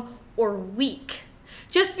strong or weak.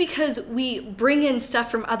 Just because we bring in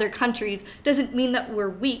stuff from other countries doesn't mean that we're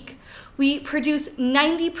weak. We produce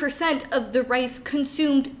 90% of the rice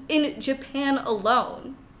consumed in Japan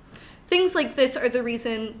alone. Things like this are the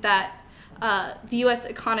reason that the US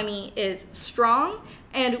economy is strong,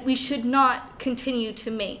 and we should not continue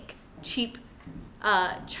to make cheap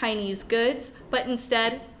Chinese goods, but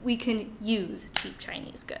instead we can use cheap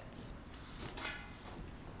Chinese goods.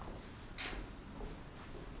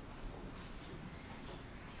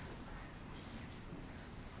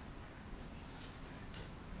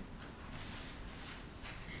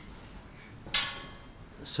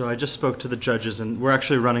 So I just spoke to the judges, and we're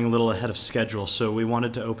actually running a little ahead of schedule, so we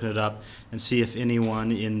wanted to open it up and see if anyone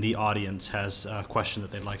in the audience has a question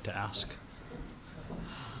that they'd like to ask.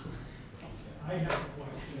 I have a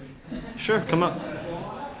question. Sure, come up.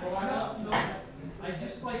 I'd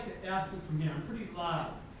just like to ask it from here. I'm pretty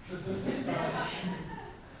loud.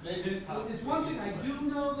 There's one thing I do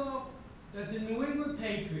know, though, that the New England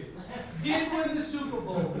Patriots did win the Super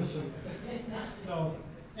Bowl this year. So,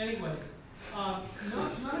 anyway.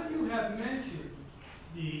 None of you have mentioned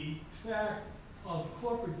the fact of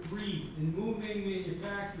corporate greed in moving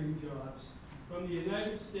manufacturing jobs from the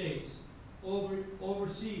United States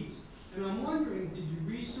overseas. And I'm wondering, did you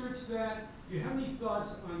research that? Do you have any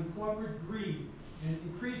thoughts on corporate greed and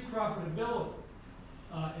increased profitability?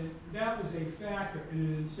 And that was a factor and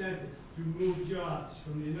an incentive to move jobs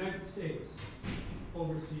from the United States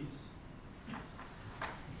overseas.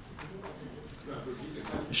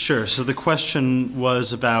 Sure. So the question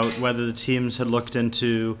was about whether the teams had looked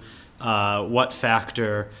into what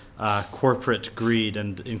factor corporate greed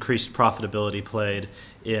and increased profitability played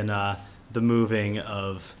in the moving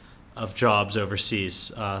of jobs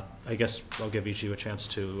overseas. I guess I'll give each of you a chance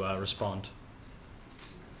to respond.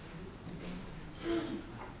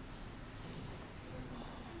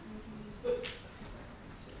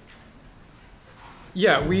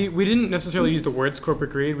 Yeah, we didn't necessarily use the words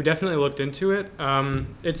corporate greed. We definitely looked into it.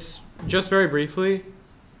 It's just very briefly,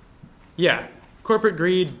 yeah, corporate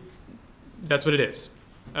greed, that's what it is.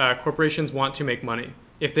 Corporations want to make money.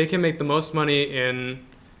 If they can make the most money in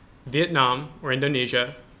Vietnam or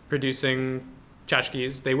Indonesia producing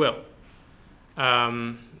tchotchkes, they will.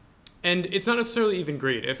 And it's not necessarily even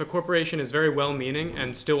greed. If a corporation is very well-meaning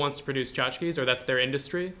and still wants to produce tchotchkes, or that's their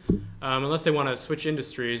industry, unless they want to switch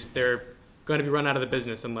industries, they're going to be run out of the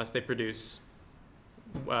business unless they produce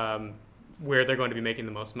where they're going to be making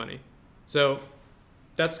the most money. So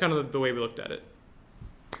that's kind of the way we looked at it.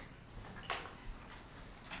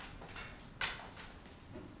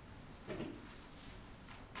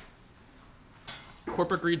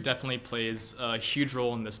 Corporate greed definitely plays a huge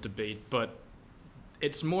role in this debate, but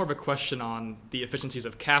it's more of a question on the efficiencies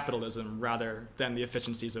of capitalism rather than the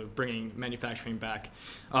efficiencies of bringing manufacturing back.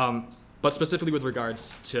 But specifically with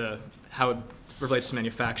regards to how it relates to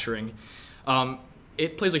manufacturing,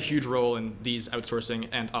 it plays a huge role in these outsourcing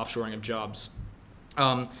and offshoring of jobs.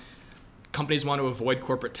 Companies want to avoid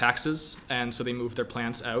corporate taxes, and so they move their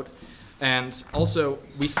plants out. And also,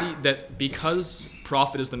 we see that because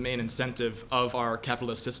profit is the main incentive of our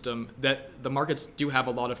capitalist system, that the markets do have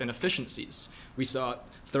a lot of inefficiencies. We saw,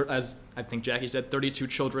 as I think Jackie said, 32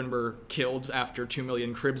 children were killed after 2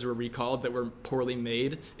 million cribs were recalled that were poorly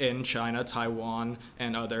made in China, Taiwan,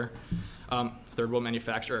 and other third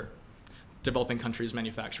world developing countries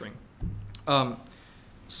manufacturing.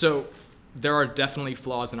 So there are definitely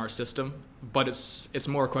flaws in our system, but it's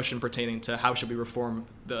more a question pertaining to how should we reform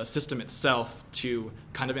the system itself to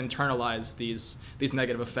kind of internalize these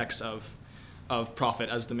negative effects of profit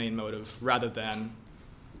as the main motive rather than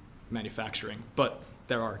manufacturing. But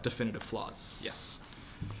there are definitive flaws, yes.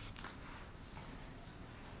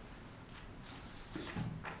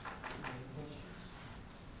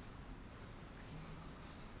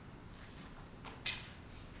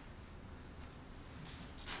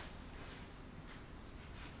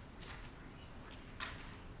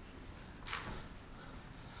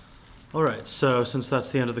 All right, so since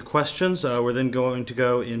that's the end of the questions, we're then going to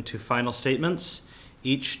go into final statements.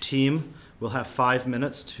 Each team will have 5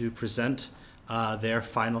 minutes to present their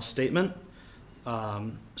final statement,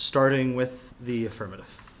 starting with the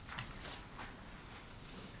affirmative.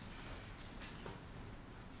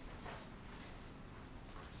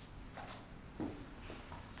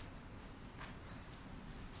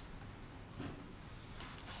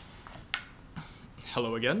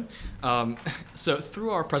 Hello again. So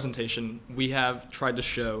through our presentation, we have tried to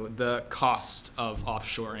show the cost of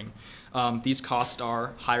offshoring. These costs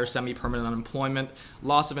are higher semi-permanent unemployment,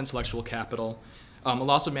 loss of intellectual capital, a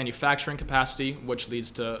loss of manufacturing capacity, which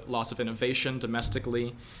leads to loss of innovation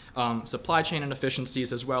domestically, supply chain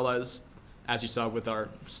inefficiencies, as well as you saw with our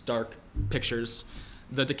stark pictures,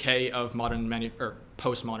 the decay of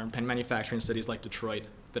postmodern manufacturing cities like Detroit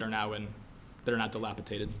that are now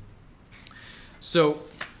dilapidated. So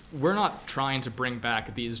we're not trying to bring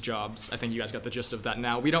back these jobs. I think you guys got the gist of that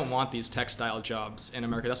now. We don't want these textile jobs in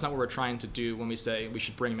America. That's not what we're trying to do when we say we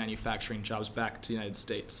should bring manufacturing jobs back to the United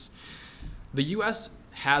States. The US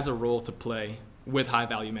has a role to play with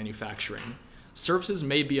high-value manufacturing. Services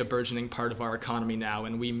may be a burgeoning part of our economy now,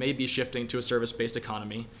 and we may be shifting to a service-based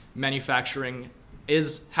economy. Manufacturing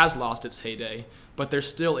has lost its heyday, but there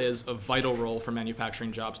still is a vital role for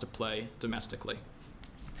manufacturing jobs to play domestically.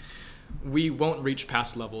 We won't reach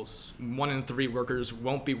past levels. 1 in 3 workers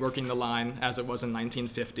won't be working the line as it was in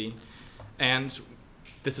 1950. And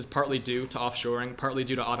this is partly due to offshoring, partly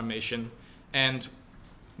due to automation. And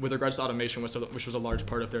with regards to automation, which was a large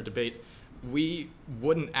part of their debate, we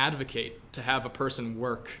wouldn't advocate to have a person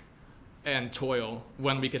work and toil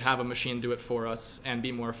when we could have a machine do it for us and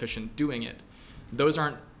be more efficient doing it. Those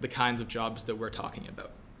aren't the kinds of jobs that we're talking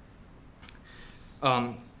about.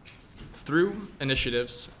 Through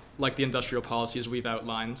initiatives like the industrial policies we've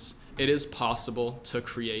outlined, it is possible to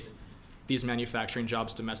create these manufacturing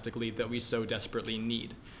jobs domestically that we so desperately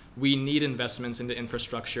need. We need investments into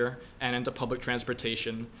infrastructure and into public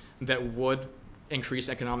transportation that would increase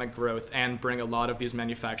economic growth and bring a lot of these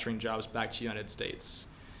manufacturing jobs back to the United States.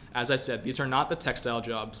 As I said, these are not the textile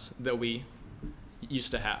jobs that we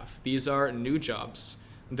used to have. These are new jobs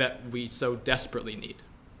that we so desperately need.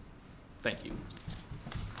 Thank you.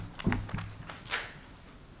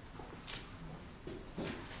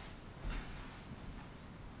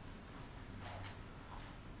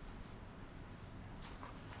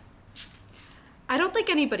 I don't think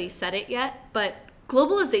anybody said it yet, but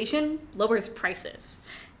globalization lowers prices.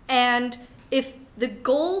 And if the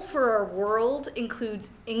goal for our world includes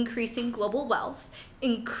increasing global wealth,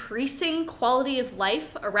 increasing quality of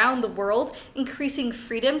life around the world, increasing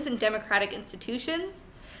freedoms and democratic institutions,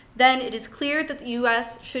 then it is clear that the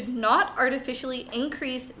US should not artificially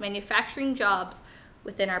increase manufacturing jobs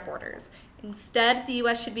within our borders. Instead, the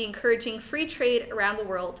US should be encouraging free trade around the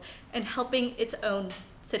world and helping its own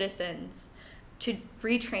citizens to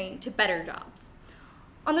retrain to better jobs.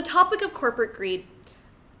 On the topic of corporate greed,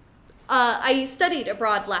 I studied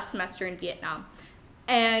abroad last semester in Vietnam,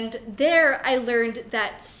 and there I learned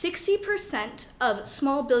that 60% of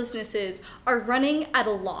small businesses are running at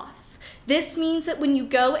a loss. This means that when you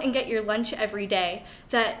go and get your lunch every day,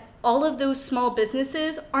 that all of those small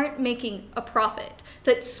businesses aren't making a profit,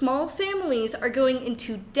 that small families are going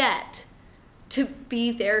into debt to be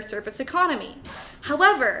their service economy.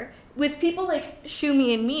 However, with people like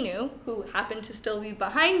Shumi and Minu, who happen to still be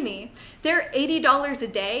behind me, their $80 a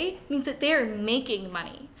day means that they're making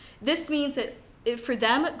money. This means that for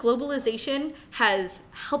them, globalization has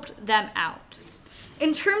helped them out.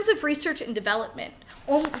 In terms of research and development,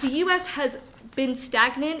 the US has been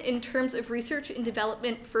stagnant in terms of research and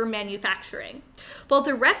development for manufacturing. While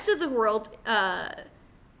the rest of the world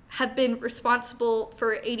have been responsible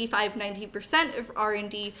for 85–90% of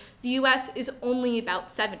R&D, the US is only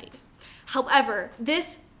about 70. However,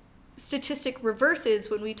 this statistic reverses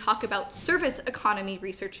when we talk about service economy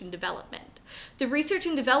research and development. The research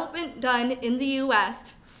and development done in the US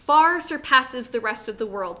far surpasses the rest of the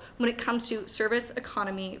world when it comes to service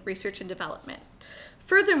economy research and development.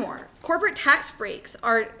 Furthermore, corporate tax breaks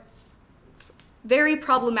are very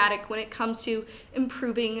problematic when it comes to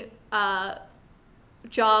improving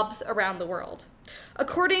jobs around the world.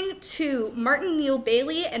 According to Martin Neal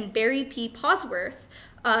Bailey and Barry P. Posworth,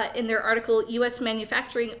 in their article, U.S.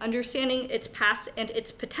 Manufacturing, Understanding Its Past and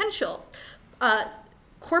Its Potential,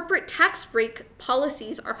 corporate tax break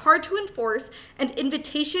policies are hard to enforce and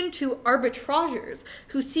invitation to arbitrageurs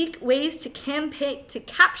who seek ways to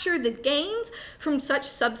capture the gains from such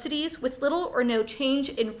subsidies with little or no change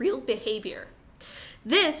in real behavior.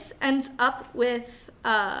 This ends up with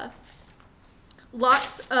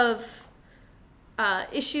lots of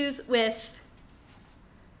issues with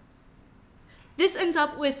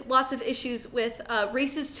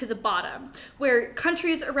races to the bottom, where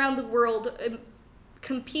countries around the world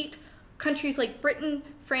compete. Countries like Britain,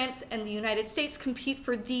 France, and the United States compete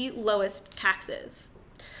for the lowest taxes.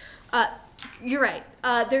 You're right.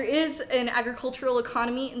 There is an agricultural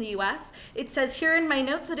economy in the U.S. It says here in my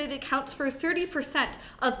notes that it accounts for 30%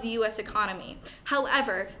 of the U.S. economy.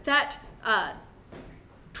 However, that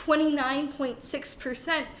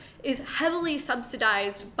 29.6% is heavily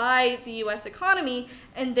subsidized by the U.S. economy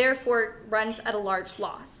and therefore runs at a large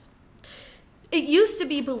loss. It used to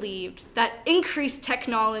be believed that increased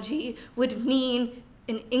technology would mean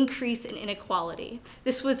an increase in inequality.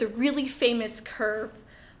 This was a really famous curve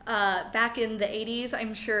back in the 80s.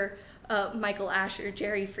 I'm sure Michael Asher,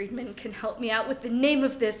 Jerry Friedman can help me out with the name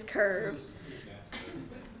of this curve.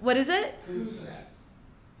 What is it?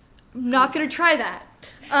 I'm not going to try that.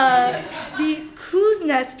 The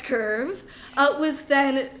Kuznets curve was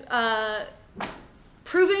then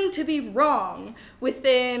proven to be wrong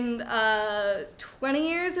within 20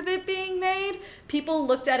 years of it being made. People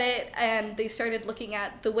looked at it and they started looking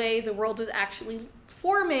at the way the world was actually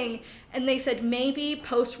forming, and they said maybe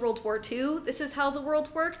post-World War II this is how the world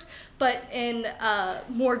worked, but in a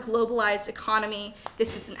more globalized economy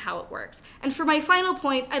this isn't how it works. And for my final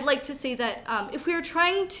point, I'd like to say that if we are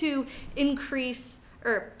trying to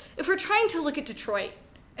if we're trying to look at Detroit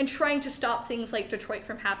and trying to stop things like Detroit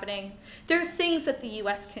from happening, there are things that the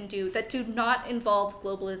US can do that do not involve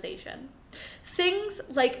globalization. Things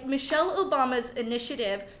like Michelle Obama's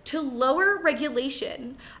initiative to lower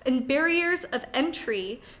regulation and barriers of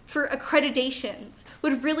entry for accreditations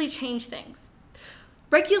would really change things.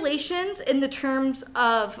 Regulations in the terms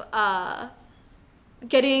of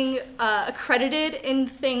getting accredited in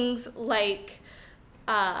things like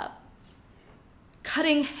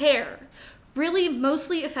cutting hair really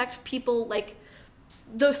mostly affect people like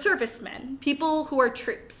the servicemen, people who are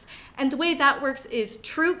troops. And the way that works is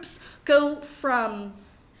troops go from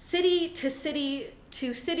city to city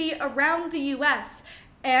to city around the US,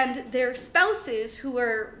 and their spouses who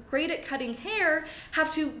are great at cutting hair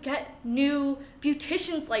have to get new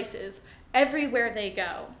beautician's licenses everywhere they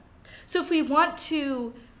go. So if we want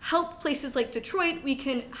to help places like Detroit, we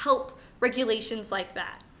can help regulations like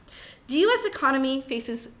that. The US economy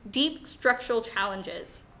faces deep structural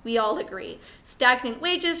challenges. We all agree. Stagnant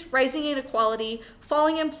wages, rising inequality,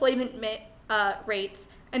 falling employment rates,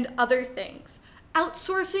 and other things.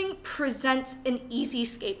 Outsourcing presents an easy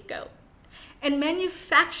scapegoat. And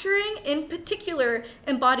manufacturing in particular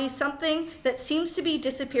embodies something that seems to be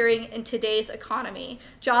disappearing in today's economy: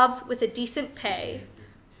 jobs with a decent pay.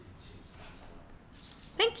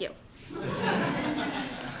 Thank you.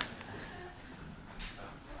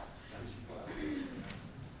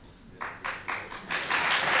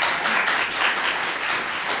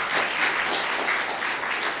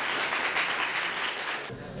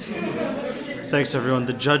 Thanks, everyone.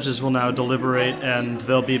 The judges will now deliberate, and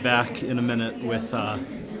they'll be back in a minute with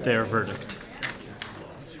their verdict.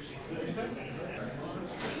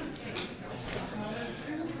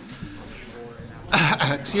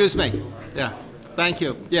 Excuse me. Yeah. Thank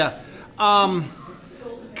you. Yeah.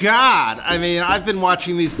 God, I mean, I've been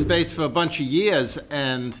watching these debates for a bunch of years,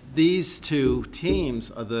 and these two teams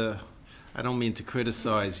are the, I don't mean to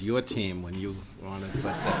criticize your team when you were on it,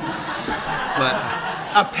 but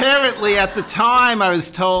apparently at the time I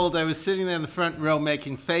was told I was sitting there in the front row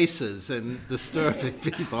making faces and disturbing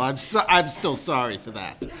people. I'm still sorry for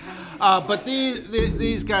that. But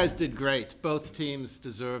these guys did great. Both teams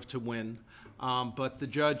deserve to win. But the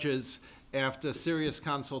judges after serious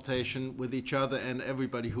consultation with each other and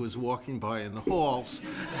everybody who was walking by in the halls,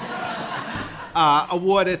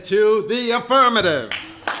 awarded to the affirmative.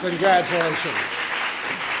 Congratulations.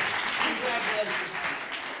 Congratulations.